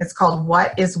 It's called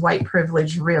What is White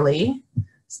Privilege Really?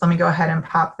 So let me go ahead and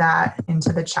pop that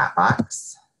into the chat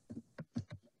box.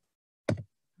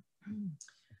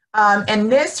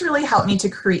 And this really helped me to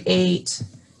create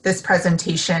this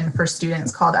presentation for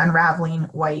students called Unraveling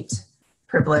White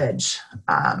Privilege.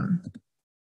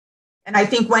 And I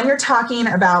think when you're talking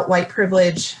about white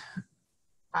privilege,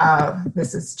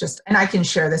 this is just, and I can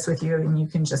share this with you and you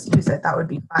can just use it, that would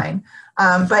be fine.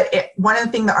 But one of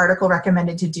the things the article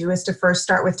recommended to do is to first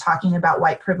start with talking about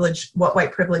white privilege, what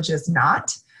white privilege is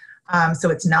not. So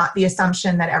it's not the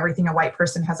assumption that everything a white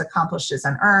person has accomplished is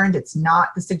unearned. It's not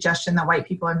the suggestion that white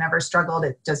people have never struggled.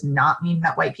 It does not mean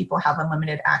that white people have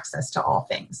unlimited access to all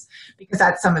things, because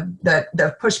that's some of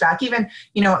the pushback. Even,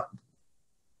 you know,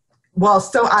 well,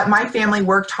 so my family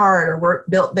worked hard or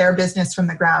built their business from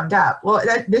the ground up. Well,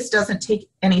 this doesn't take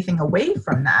anything away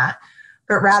from that,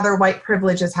 but rather white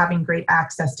privilege is having great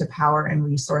access to power and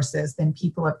resources than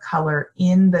people of color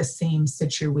in the same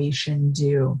situation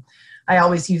do. I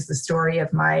always use the story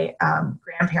of my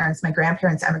grandparents. My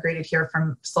grandparents emigrated here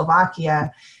from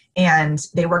Slovakia, and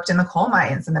they worked in the coal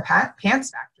mines and the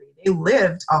pants factory. They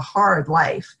lived a hard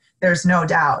life. There's no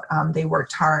doubt they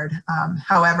worked hard.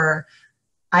 However,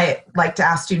 I like to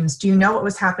ask students, do you know what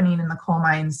was happening in the coal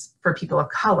mines for people of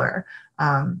color?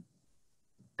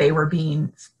 They were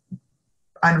being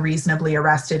unreasonably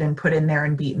arrested and put in there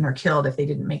and beaten or killed if they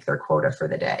didn't make their quota for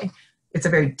the day. It's a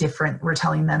very different, we're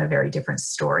telling them a very different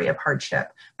story of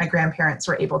hardship. My grandparents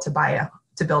were able to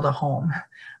build a home,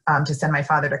 to send my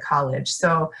father to college.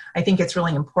 So I think it's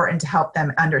really important to help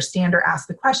them understand or ask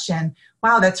the question,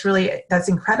 wow, that's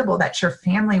incredible that your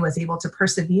family was able to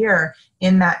persevere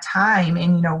in that time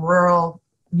in, you know, rural,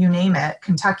 you name it,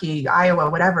 Kentucky, Iowa,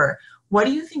 whatever. What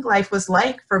do you think life was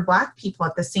like for Black people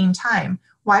at the same time?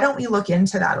 Why don't we look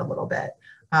into that a little bit?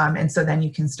 And so then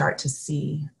you can start to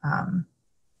see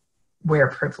where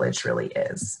privilege really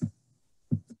is.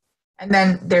 And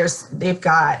then they've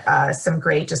got some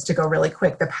great, just to go really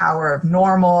quick, the power of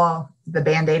normal. The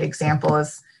Band-Aid example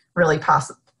is really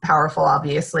powerful,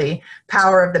 obviously.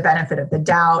 Power of the benefit of the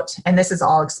doubt. And this is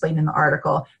all explained in the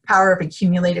article. Power of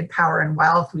accumulated power and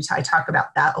wealth. I talk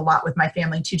about that a lot with my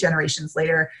family. 2 generations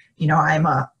later, you know, I'm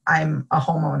a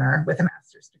homeowner with a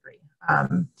master's degree.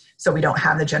 So we don't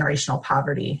have the generational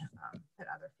poverty that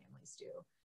other families do.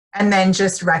 And then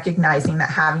just recognizing that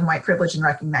having white privilege and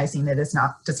recognizing it does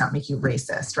not make you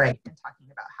racist, right? And talking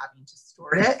about having to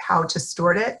store it, how to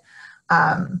store it,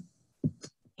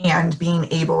 and being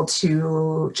able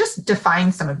to just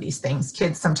define some of these things.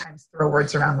 Kids sometimes throw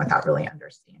words around without really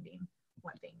understanding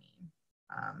what they mean.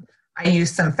 I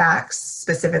use some facts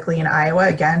specifically in Iowa.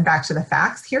 Again, back to the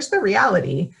facts. Here's the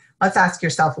reality. Let's ask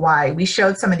yourself why. We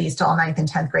showed some of these to all 9th and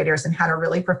 10th graders and had a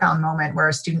really profound moment where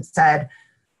a student said,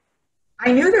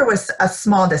 I knew there was a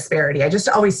small disparity. I just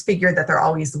always figured that there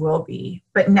always will be.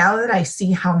 But now that I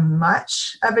see how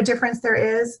much of a difference there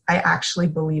is, I actually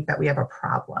believe that we have a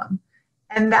problem.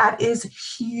 And that is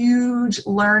huge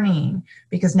learning,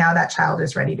 because now that child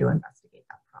is ready to investigate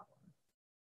that problem.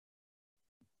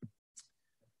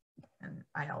 And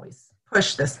I always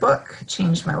push this book,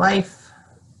 changed my life.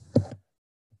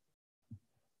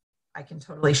 I can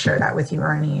totally share that with you,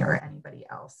 Ernie, or anybody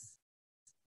else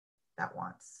that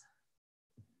wants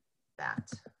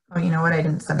that. Oh, you know what? I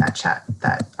didn't send that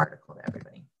article to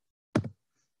everybody. All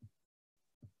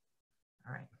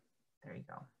right, there you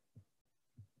go.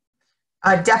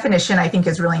 Definition, I think,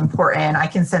 is really important. I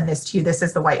can send this to you. This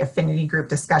is the White Affinity Group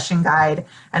discussion guide,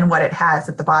 and what it has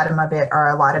at the bottom of it are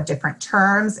a lot of different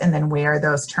terms, and then where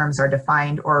those terms are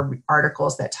defined, or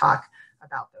articles that talk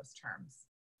about those terms.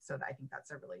 So I think that's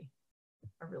a really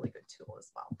good tool as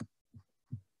well.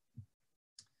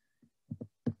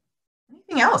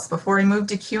 Anything else before we move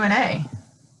to Q&A,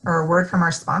 or a word from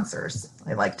our sponsors,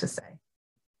 I like to say?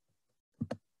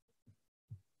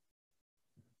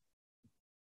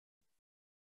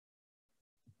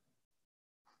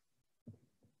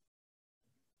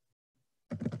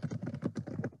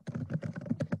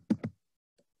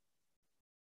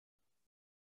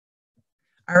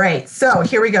 All right, so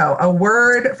here we go. A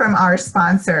word from our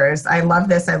sponsors. I love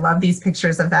this. I love these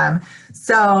pictures of them.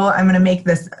 So I'm going to make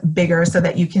this bigger so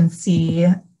that you can see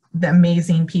the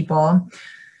amazing people.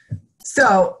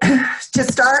 So to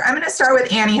start, I'm going to start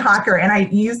with Annie Hawker, and I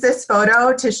use this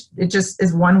photo to, it just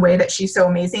is one way that she's so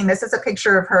amazing. This is a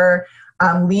picture of her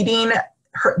leading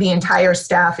the entire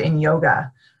staff in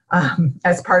yoga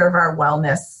as part of our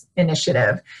wellness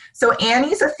initiative. So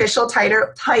Annie's official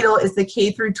title is the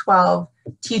K through 12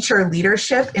 Teacher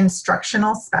Leadership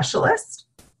Instructional Specialist.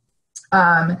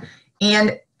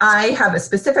 And I have a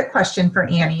specific question for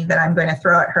Annie that I'm going to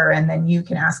throw at her, and then you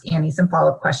can ask Annie some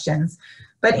follow-up questions.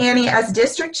 But Annie, as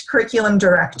District Curriculum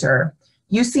Director,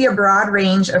 you see a broad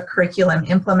range of curriculum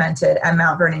implemented at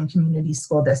Mount Vernon Community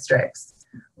School Districts.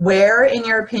 Where, in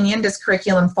your opinion, does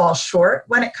curriculum fall short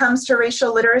when it comes to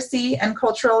racial literacy and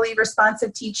culturally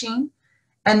responsive teaching?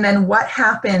 And then what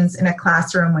happens in a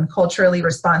classroom when culturally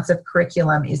responsive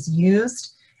curriculum is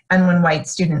used and when white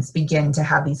students begin to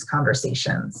have these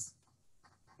conversations?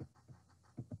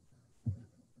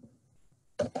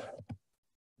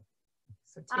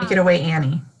 So take it away,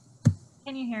 Annie.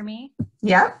 Can you hear me?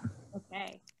 Yep.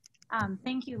 Okay.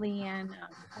 Thank you, Leigh Ann.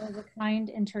 That was a kind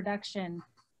introduction.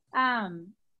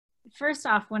 First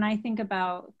off, when I think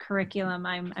about curriculum,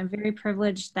 I'm very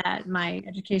privileged that my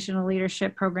educational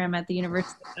leadership program at the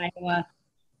University of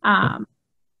Iowa,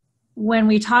 when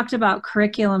we talked about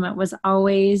curriculum, it was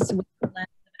always with the lens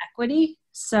of equity.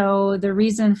 So the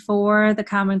reason for the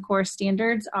Common Core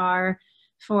standards are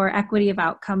for equity of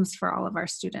outcomes for all of our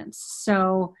students.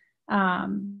 So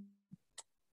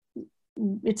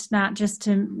it's not just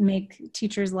to make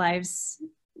teachers' lives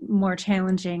more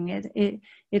challenging.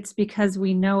 It's because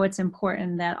we know it's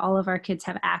important that all of our kids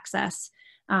have access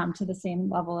to the same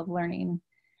level of learning.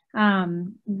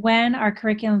 When our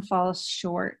curriculum falls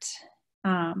short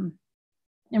in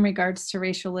regards to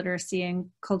racial literacy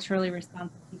and culturally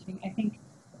responsive teaching, I think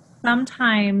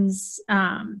sometimes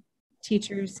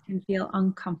teachers can feel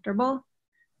uncomfortable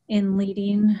in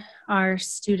leading our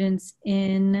students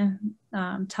in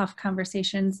tough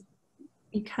conversations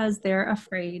because they're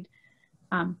afraid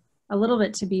a little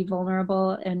bit to be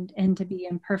vulnerable and to be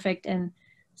imperfect. And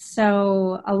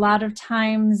so a lot of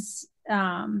times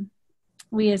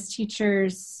we as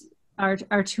teachers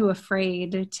are too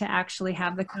afraid to actually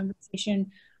have the conversation,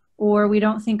 or we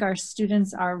don't think our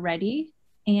students are ready.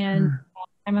 And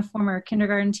I'm a former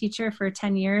kindergarten teacher for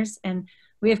 10 years, and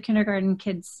we have kindergarten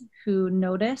kids who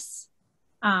notice.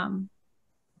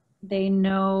 They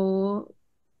know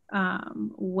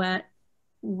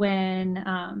when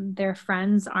their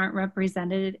friends aren't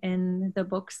represented in the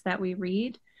books that we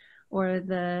read, or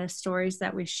the stories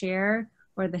that we share,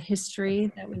 or the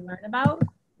history that we learn about.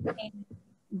 And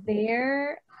they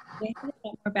have a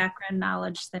lot more background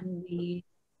knowledge than we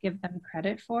give them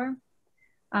credit for.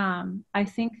 I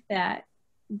think that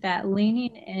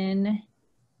leaning in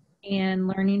and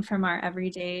learning from our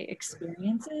everyday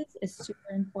experiences is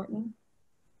super important,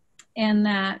 and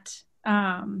that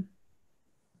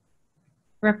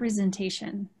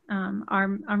representation, our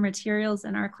materials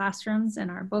in our classrooms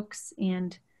and our books,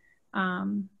 and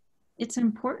it's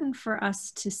important for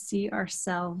us to see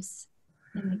ourselves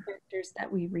in the characters that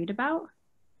we read about,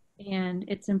 and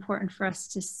it's important for us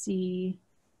to see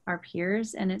our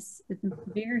peers, and it's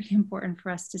very important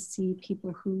for us to see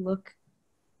people who look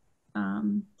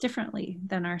differently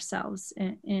than ourselves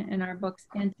in our books,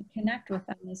 and to connect with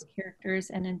them as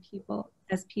characters and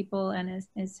as people and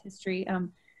as history.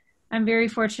 I'm very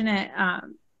fortunate.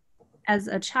 As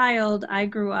a child, I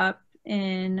grew up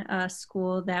in a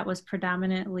school that was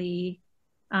predominantly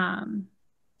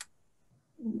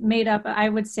made up, I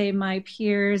would say my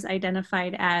peers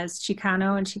identified as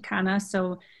Chicano and Chicana,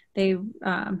 so they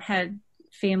had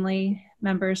family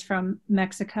members from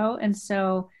Mexico, and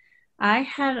so I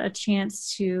had a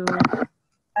chance to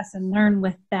discuss and learn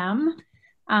with them.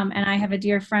 And I have a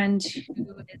dear friend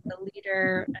who is the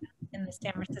leader in the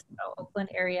San Francisco, Oakland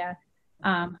area,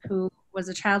 who was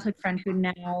a childhood friend who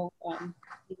now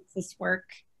leads this work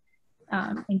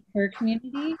in her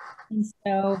community. And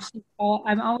so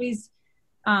I'm always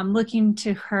looking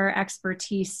to her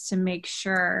expertise to make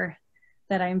sure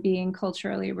that I'm being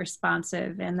culturally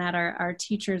responsive and that our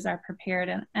teachers are prepared.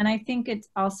 And I think it's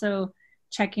also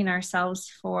checking ourselves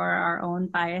for our own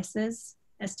biases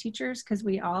as teachers, because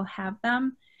we all have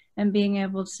them, and being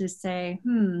able to say,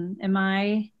 am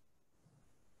I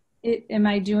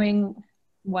doing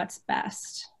what's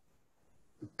best?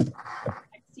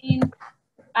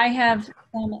 I have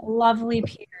some lovely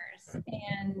peers,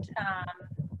 and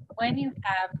when you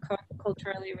have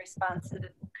culturally responsive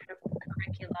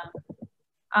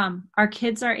curriculum, our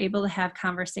kids are able to have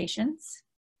conversations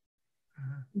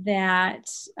that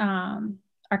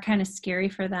are kind of scary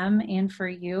for them and for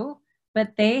you,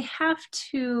 but they have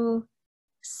to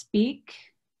speak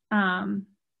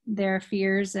their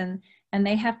fears and and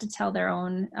they have to tell their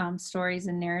own stories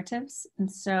and narratives.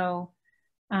 And so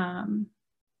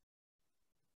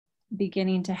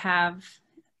beginning to have,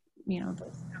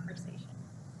 those conversations.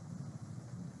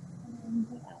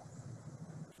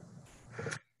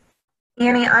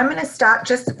 Annie, I'm going to stop,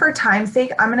 just for time's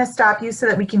sake, I'm going to stop you so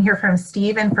that we can hear from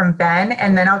Steve and from Ben,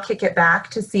 and then I'll kick it back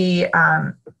to see,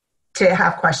 to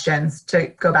have questions, to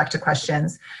go back to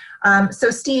questions.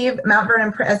 So Steve,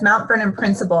 as Mount Vernon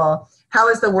principal, how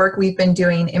has the work we've been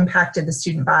doing impacted the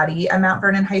student body at Mount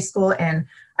Vernon High School? And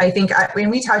I think,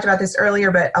 we talked about this earlier,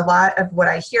 but a lot of what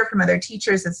I hear from other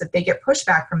teachers is that they get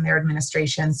pushback from their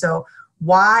administration. So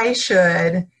why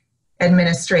should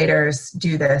administrators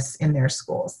do this in their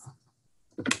schools?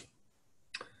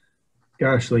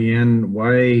 Gosh, Leigh Ann,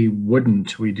 why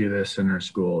wouldn't we do this in our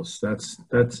schools?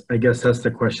 I guess that's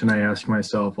the question I ask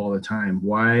myself all the time.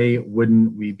 Why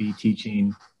wouldn't we be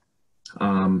teaching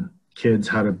kids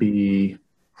how to be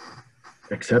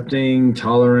accepting,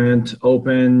 tolerant,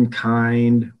 open,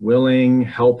 kind, willing,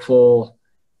 helpful?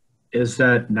 Is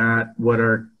that not what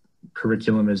our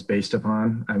curriculum is based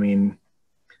upon? I mean,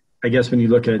 I guess when you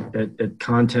look at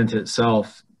content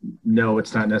itself, no,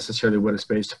 it's not necessarily what it's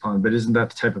based upon, but isn't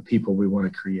that the type of people we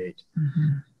want to create?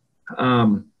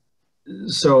 Mm-hmm.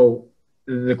 So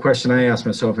the question I ask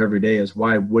myself every day is,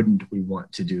 why wouldn't we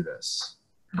want to do this?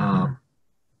 Mm-hmm.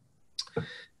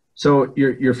 So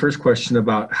your first question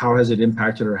about how has it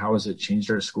impacted or how has it changed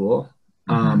our school?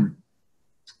 Mm-hmm.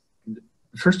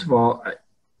 First of all,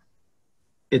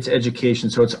 it's education,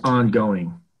 so it's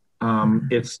ongoing.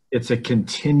 It's a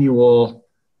continual,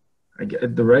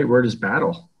 the right word is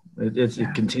battle. It's a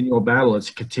continual battle. It's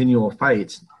a continual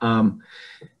fight.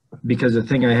 Because the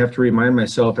thing I have to remind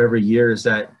myself every year is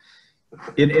that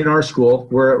in our school,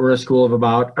 we're a school of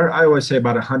about, I always say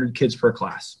about 100 kids per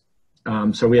class.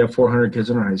 So we have 400 kids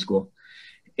in our high school.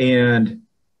 And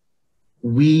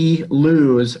we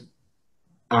lose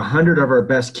 100 of our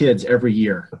best kids every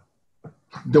year.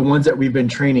 The ones that we've been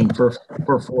training for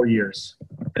 4 years,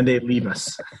 and they leave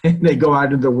us and they go out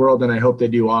into the world, and I hope they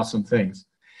do awesome things.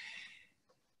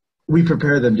 We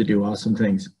prepare them to do awesome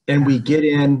things, and we get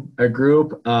in a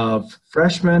group of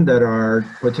freshmen that are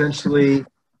potentially,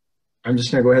 I'm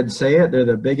just going to go ahead and say it, they're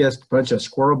the biggest bunch of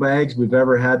squirrel bags we've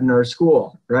ever had in our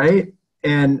school, right?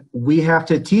 And we have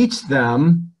to teach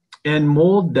them and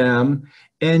mold them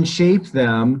and shape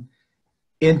them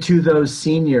into those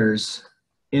seniors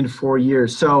in 4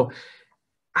 years. So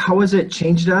how has it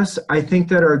changed us? I think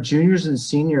that our juniors and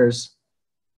seniors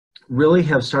really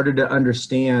have started to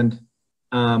understand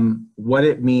what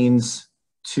it means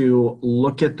to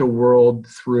look at the world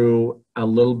through a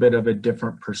little bit of a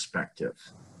different perspective.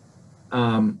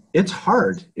 It's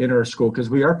hard in our school because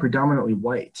we are predominantly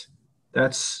white. I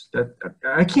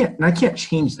can't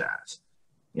change that.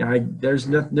 There's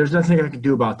nothing I can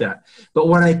do about that. But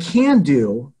what I can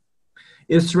do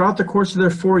is throughout the course of their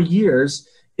 4 years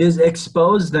is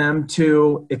expose them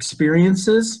to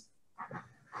experiences,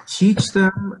 teach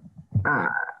them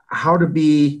how to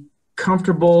be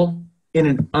comfortable in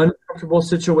an uncomfortable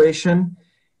situation.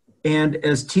 And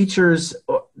as teachers,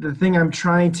 the thing I'm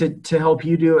trying to help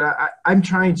you do, I'm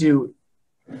trying to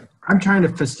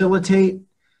facilitate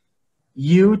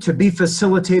you to be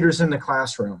facilitators in the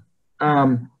classroom.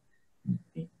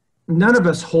 None of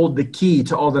us hold the key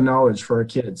to all the knowledge for our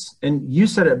kids. And you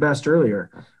said it best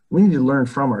earlier, we need to learn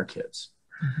from our kids.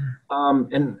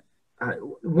 Mm-hmm.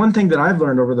 One thing that I've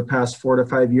learned over the past 4 to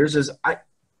 5 years is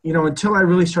until I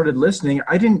really started listening,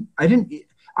 I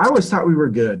always thought we were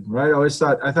good, right?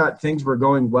 I thought things were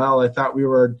going well. I thought we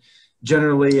were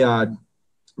generally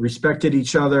respected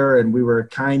each other and we were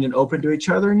kind and open to each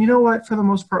other. And you know what? For the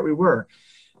most part, we were.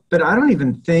 But I don't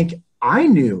even think I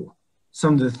knew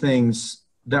some of the things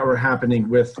that were happening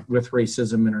with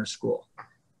racism in our school.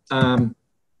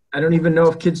 I don't even know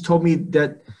if kids told me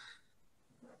that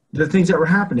the things that were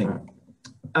happening.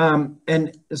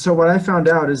 And so what I found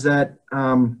out is that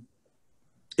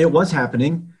it was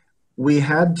happening. We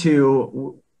had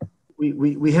to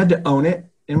own it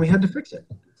and we had to fix it.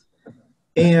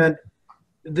 And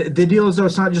the deal is though,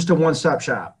 it's not just a one-stop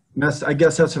shop. I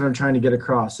guess that's what I'm trying to get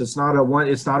across. It's not a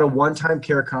one-time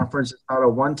care conference. It's not a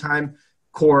one-time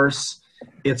course.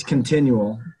 It's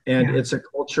continual and it's a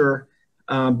culture.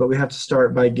 But we have to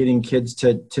start by getting kids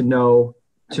to know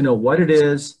what it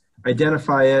is,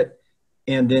 identify it,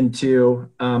 and then to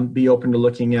be open to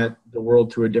looking at the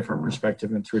world through a different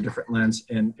perspective and through a different lens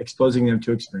and exposing them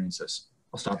to experiences.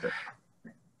 I'll stop there.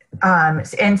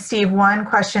 And Steve, one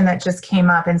question that just came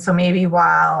up, and so maybe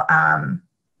while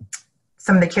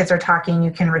some of the kids are talking,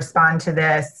 you can respond to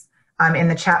this. in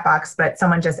the chat box, but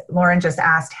Lauren just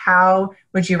asked, how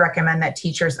would you recommend that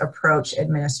teachers approach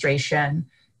administration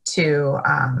to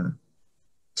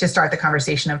start the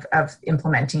conversation of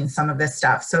implementing some of this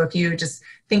stuff? So if you just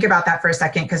think about that for a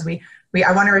second, because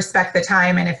I want to respect the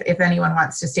time, and if anyone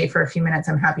wants to stay for a few minutes,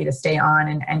 I'm happy to stay on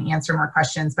and answer more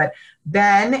questions. But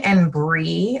Ben and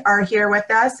Bree are here with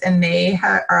us, and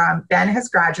Ben has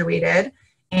graduated,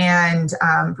 and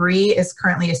Bree is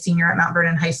currently a senior at Mount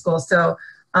Vernon High School. So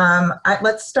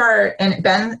let's start, and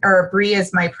Bree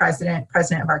is my president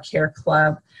of our CARE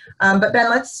Club. But Ben,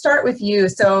 let's start with you.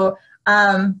 So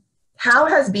how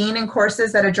has being in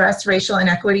courses that address racial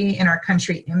inequity in our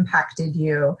country impacted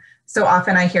you? So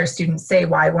often I hear students say,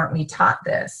 why weren't we taught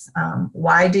this?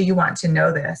 Why do you want to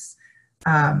know this?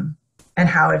 And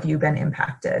how have you been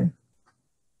impacted?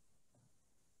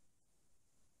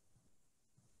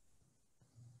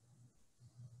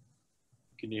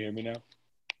 Can you hear me now?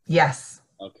 Yes.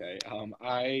 Okay.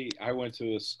 I went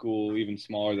to a school even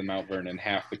smaller than Mount Vernon,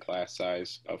 half the class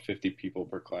size, about 50 people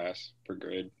per class, per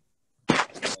grade.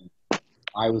 And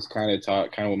I was kind of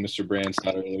taught what Mr. Brand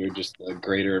said earlier, just the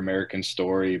greater American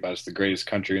story about it's the greatest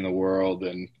country in the world.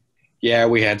 And yeah,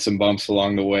 we had some bumps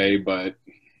along the way, but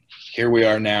here we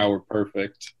are now, we're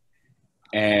perfect.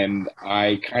 And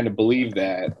I kind of believed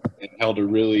that and held a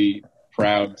really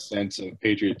proud sense of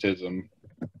patriotism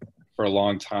for a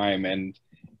long time. And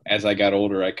as I got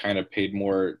older, I kind of paid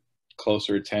more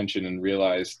closer attention and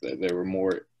realized that there were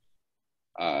more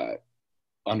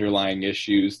underlying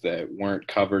issues that weren't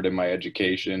covered in my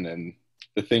education, and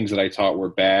the things that I taught were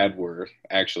bad were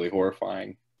actually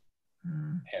horrifying.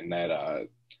 And that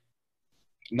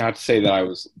not to say that I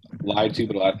was lied to,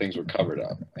 but a lot of things were covered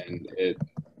up, and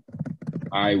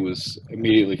I was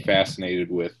immediately fascinated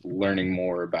with learning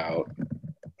more about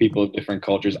people of different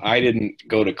cultures. I didn't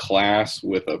go to class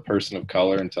with a person of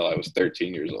color until I was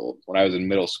 13 years old. When I was in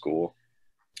middle school,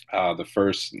 the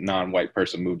first non-white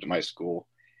person moved to my school,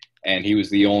 and he was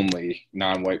the only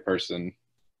non-white person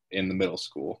in the middle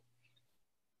school.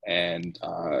 And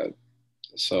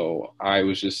so I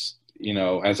was just,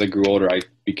 as I grew older, I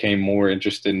became more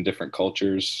interested in different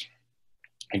cultures.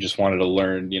 I just wanted to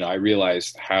learn, I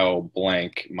realized how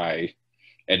blank my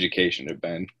education had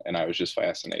been, and I was just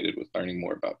fascinated with learning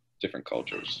more about different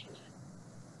cultures.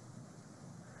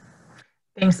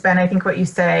 Thanks, Ben. I think what you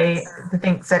say, the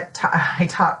things that I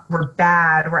taught were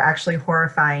bad were actually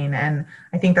horrifying. And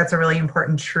I think that's a really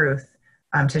important truth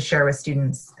to share with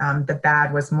students. The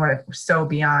bad was more so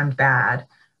beyond bad.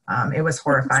 It was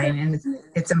horrifying. And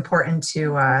it's important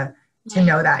to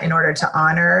know that in order to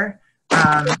honor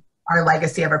our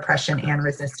legacy of oppression and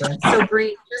resistance. So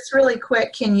Bree, just really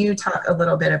quick, can you talk a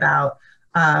little bit about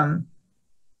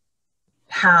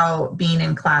how being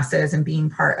in classes and being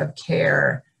part of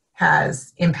CARE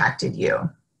has impacted you?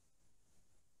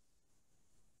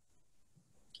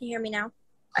 Can you hear me now?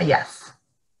 Yes.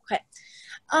 Okay.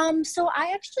 So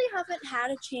I actually haven't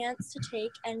had a chance to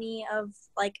take any of,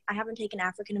 I haven't taken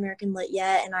African American Lit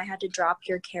yet, and I had to drop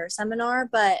your CARE seminar,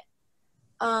 but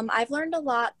I've learned a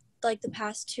lot, the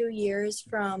past 2 years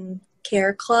from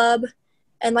CARE Club.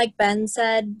 And like Ben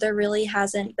said, there really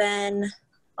hasn't been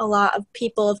a lot of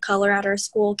people of color at our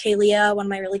school. Kalia, one of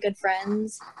my really good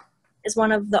friends, is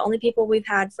one of the only people we've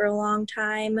had for a long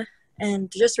time,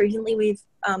 and just recently we've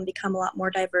become a lot more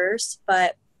diverse.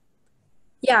 But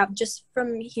yeah, just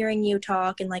from hearing you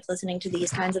talk and listening to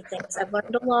these kinds of things, I've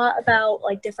learned a lot about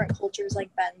different cultures, like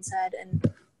Ben said,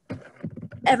 and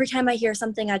every time I hear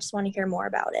something, I just want to hear more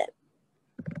about it.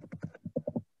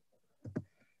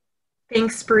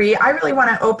 Thanks, Bree. I really want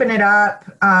to open it up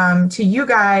to you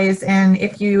guys, and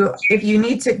if you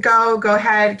need to go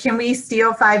ahead. Can we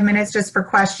steal 5 minutes just for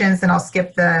questions, and I'll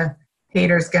skip the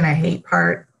haters gonna hate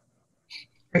part.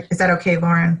 Is that okay,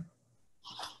 Lauren?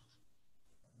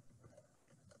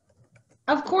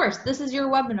 Of course, this is your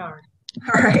webinar.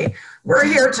 All right, we're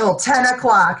here till 10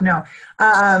 o'clock. No,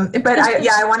 but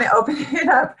I want to open it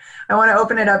up. I want to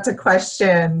open it up to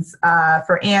questions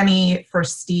for Annie, for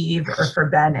Steve, or for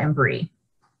Ben and Bree.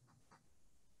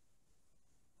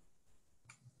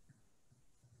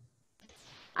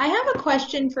 I have a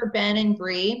question for Ben and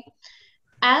Bree.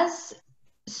 As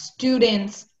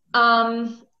students,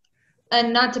 and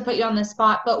not to put you on the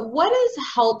spot, but what is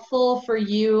helpful for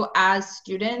you as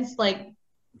students?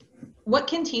 What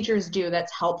can teachers do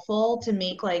that's helpful to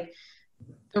make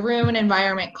the room and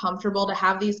environment comfortable to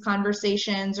have these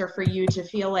conversations, or for you to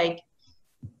feel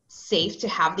safe to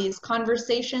have these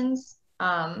conversations?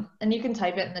 And you can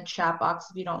type it in the chat box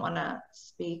if you don't want to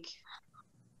speak.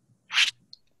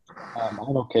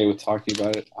 I'm okay with talking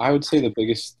about it. I would say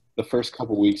the first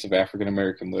couple weeks of African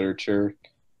American literature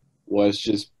was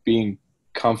just being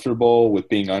comfortable with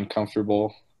being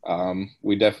uncomfortable.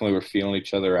 We definitely were feeling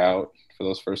each other out for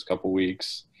those first couple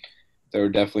weeks. There were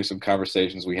definitely some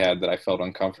conversations we had that I felt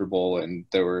uncomfortable, and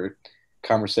there were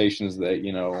conversations that,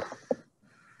 you know,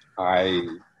 I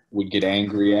would get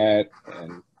angry at,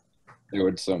 and there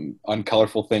were some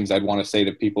uncolorful things I'd want to say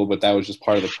to people, but that was just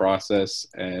part of the process.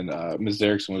 And Ms.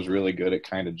 Erickson was really good at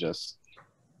kind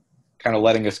of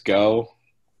letting us go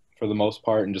for the most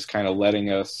part, and just kind of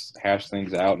letting us hash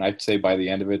things out. And I'd say by the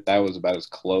end of it, that was about as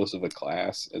close of a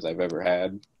class as I've ever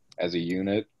had as a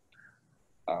unit.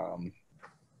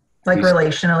 Like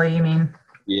relationally, you mean?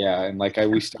 Yeah, and like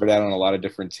we started out on a lot of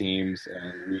different teams,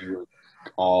 and we were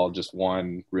all just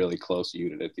one really close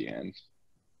unit at the end.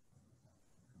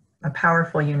 A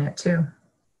powerful unit too.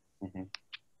 Mm-hmm.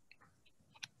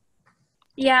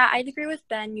 Yeah, I'd agree with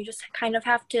Ben. You just kind of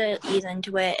have to ease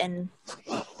into it, and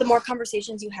the more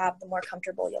conversations you have, the more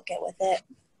comfortable you'll get with it.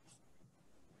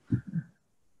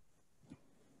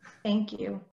 Thank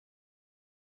you.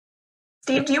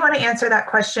 Steve, do you want to answer that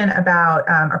question about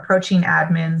approaching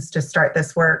admins to start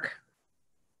this work?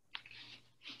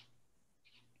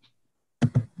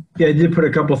 Yeah, I did put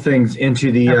a couple things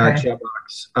into the chat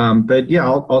box, but yeah,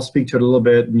 I'll speak to it a little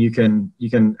bit, and you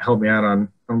can help me out on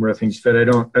where things fit. I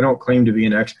don't claim to be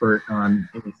an expert on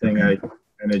anything. I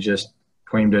kind of just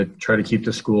claim to try to keep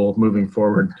the school moving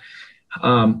forward.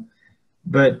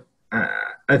 But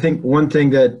I think one thing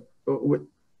that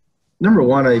number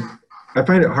one, I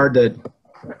find it hard that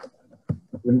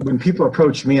when people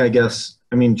approach me, I guess,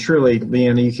 I mean, truly, Leigh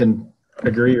Ann, you can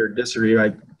agree or disagree.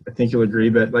 I think you'll agree,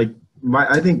 but like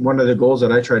I think one of the goals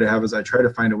that I try to have is I try to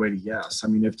find a way to yes. I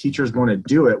mean, if teachers want to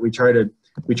do it, we try to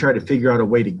figure out a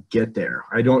way to get there.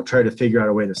 I don't try to figure out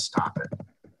a way to stop it.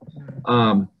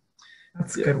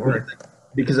 That's a good word.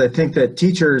 Because I think that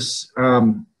teachers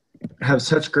have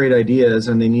such great ideas,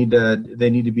 and they need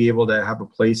to be able to have a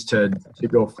place to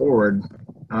go forward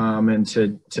and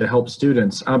to help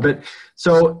students. But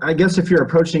so I guess if you're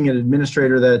approaching an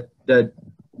administrator that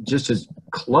just is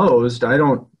closed, I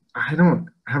don't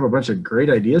have a bunch of great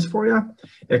ideas for you,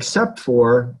 except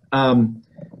for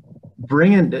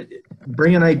bring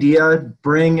an idea,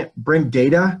 bring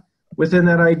data within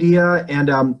that idea,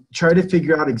 and try to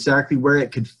figure out exactly where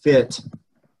it could fit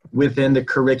within the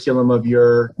curriculum of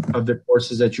the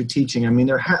courses that you're teaching. I mean,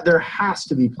 there has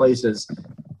to be places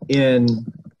in,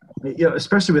 you know,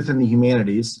 especially within the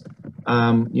humanities,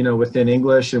 you know, within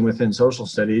English and within social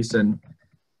studies, and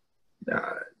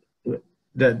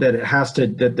that there has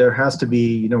to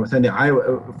be, you know, within the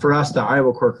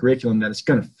Iowa core curriculum, that it's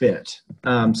going to fit.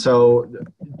 So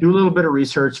do a little bit of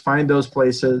research, find those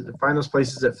places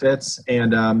that fits,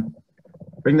 and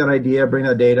bring that idea, bring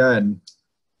that data,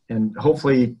 and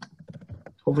hopefully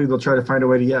they'll try to find a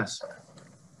way to yes.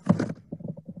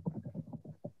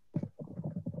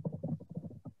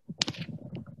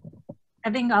 I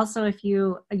think also if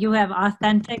you have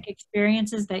authentic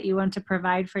experiences that you want to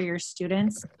provide for your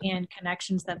students and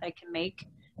connections that they can make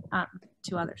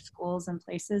to other schools and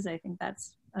places, I think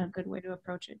that's a good way to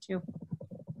approach it too.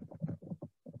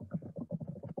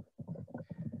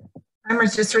 I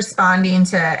was just responding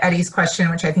to Eddie's question,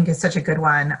 which I think is such a good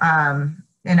one.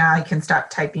 And I can stop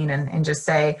typing and just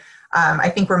say, I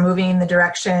think we're moving in the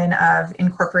direction of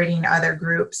incorporating other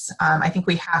groups. I think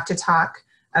we have to talk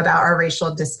about our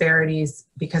racial disparities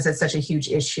because it's such a huge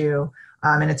issue,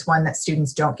 and it's one that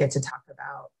students don't get to talk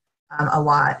about a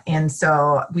lot. And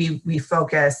so we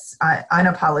focus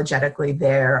unapologetically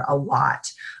there a lot.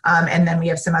 And then we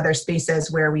have some other spaces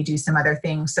where we do some other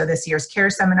things. So this year's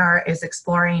CARE seminar is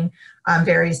exploring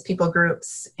various people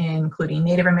groups, including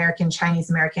Native American, Chinese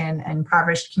American, and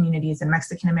impoverished communities, and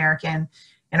Mexican American.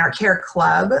 And our CARE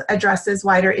Club addresses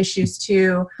wider issues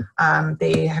too.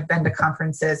 They have been to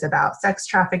conferences about sex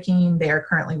trafficking. They are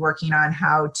currently working on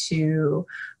how to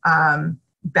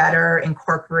better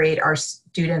incorporate our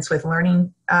students with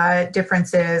learning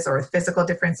differences or physical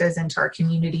differences into our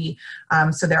community.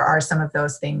 So there are some of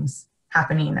those things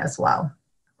happening as well.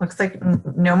 Looks like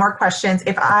no more questions.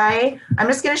 I'm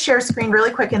just gonna share screen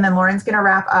really quick, and then Lauren's gonna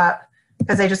wrap up,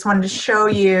 because I just wanted to show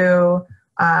you,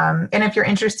 and if you're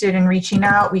interested in reaching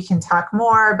out, we can talk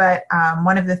more, but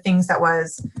one of the things that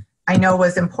I know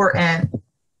was important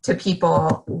to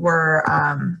people were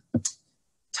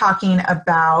talking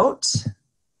about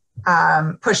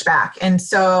pushback. And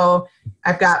so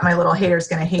I've got my little haters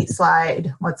gonna hate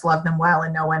slide, let's love them well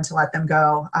and know when to let them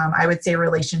go. I would say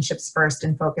relationships first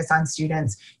and focus on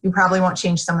students. You probably won't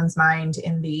change someone's mind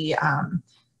in the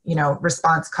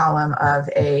response column of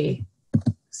a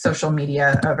social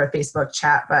media, of a Facebook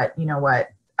chat, but you know what,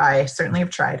 I certainly have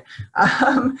tried.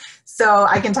 So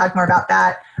I can talk more about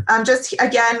that. Just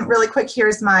again, really quick,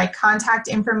 here's my contact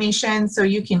information. So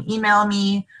you can email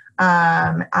me.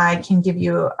 I can give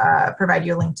you, provide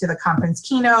you a link to the conference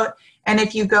keynote. And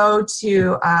if you go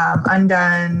to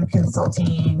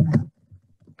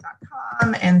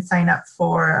undoneconsulting.com and sign up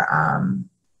for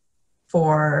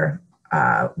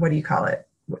what do you call it?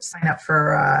 Sign up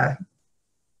for,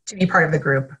 to be part of the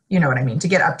group, you know what I mean, to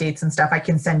get updates and stuff. I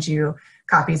can send you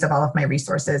copies of all of my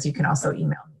resources. You can also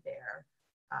email me there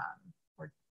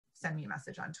or send me a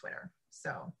message on Twitter.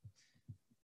 So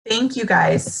thank you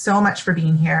guys so much for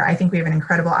being here. I think we have an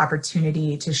incredible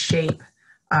opportunity to shape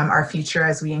our future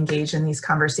as we engage in these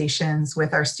conversations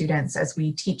with our students, as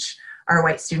we teach our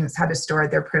white students how to store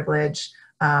their privilege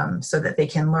so that they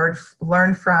can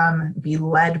learn from, be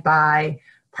led by,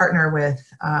 partner with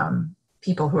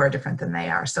people who are different than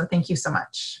they are. So thank you so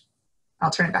much.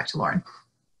 I'll turn it back to Lauren.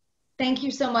 Thank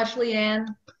you so much, Leigh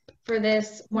Ann, for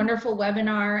this wonderful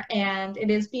webinar. And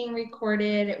it is being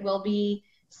recorded. It will be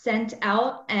sent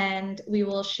out, and we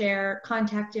will share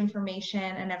contact information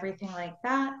and everything like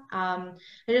that. I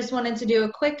just wanted to do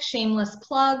a quick shameless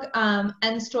plug.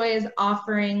 NNSTOY is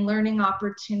offering learning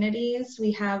opportunities.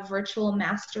 We have virtual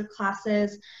master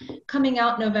classes coming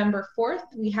out November 4th.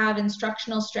 We have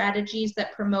instructional strategies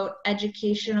that promote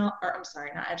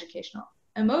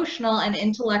emotional and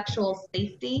intellectual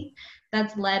safety.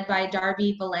 That's led by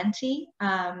Darby Valenti.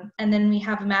 And then we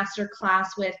have a master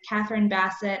class with Catherine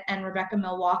Bassett and Rebecca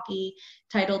Milwaukee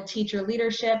titled Teacher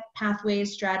Leadership,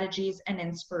 Pathways, Strategies, and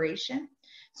Inspiration.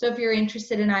 So if you're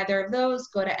interested in either of those,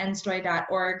 go to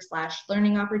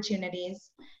nstoy.org/learning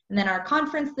opportunities. And then our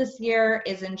conference this year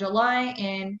is in July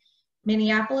in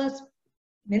Minneapolis,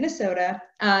 Minnesota,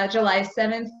 July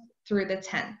 7th through the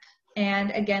 10th.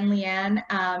 And again, Leigh Ann,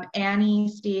 Annie,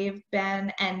 Steve,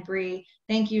 Ben, and Bree,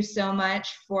 thank you so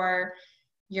much for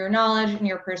your knowledge and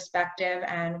your perspective,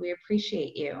 and we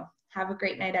appreciate you. Have a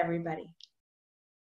great night, everybody.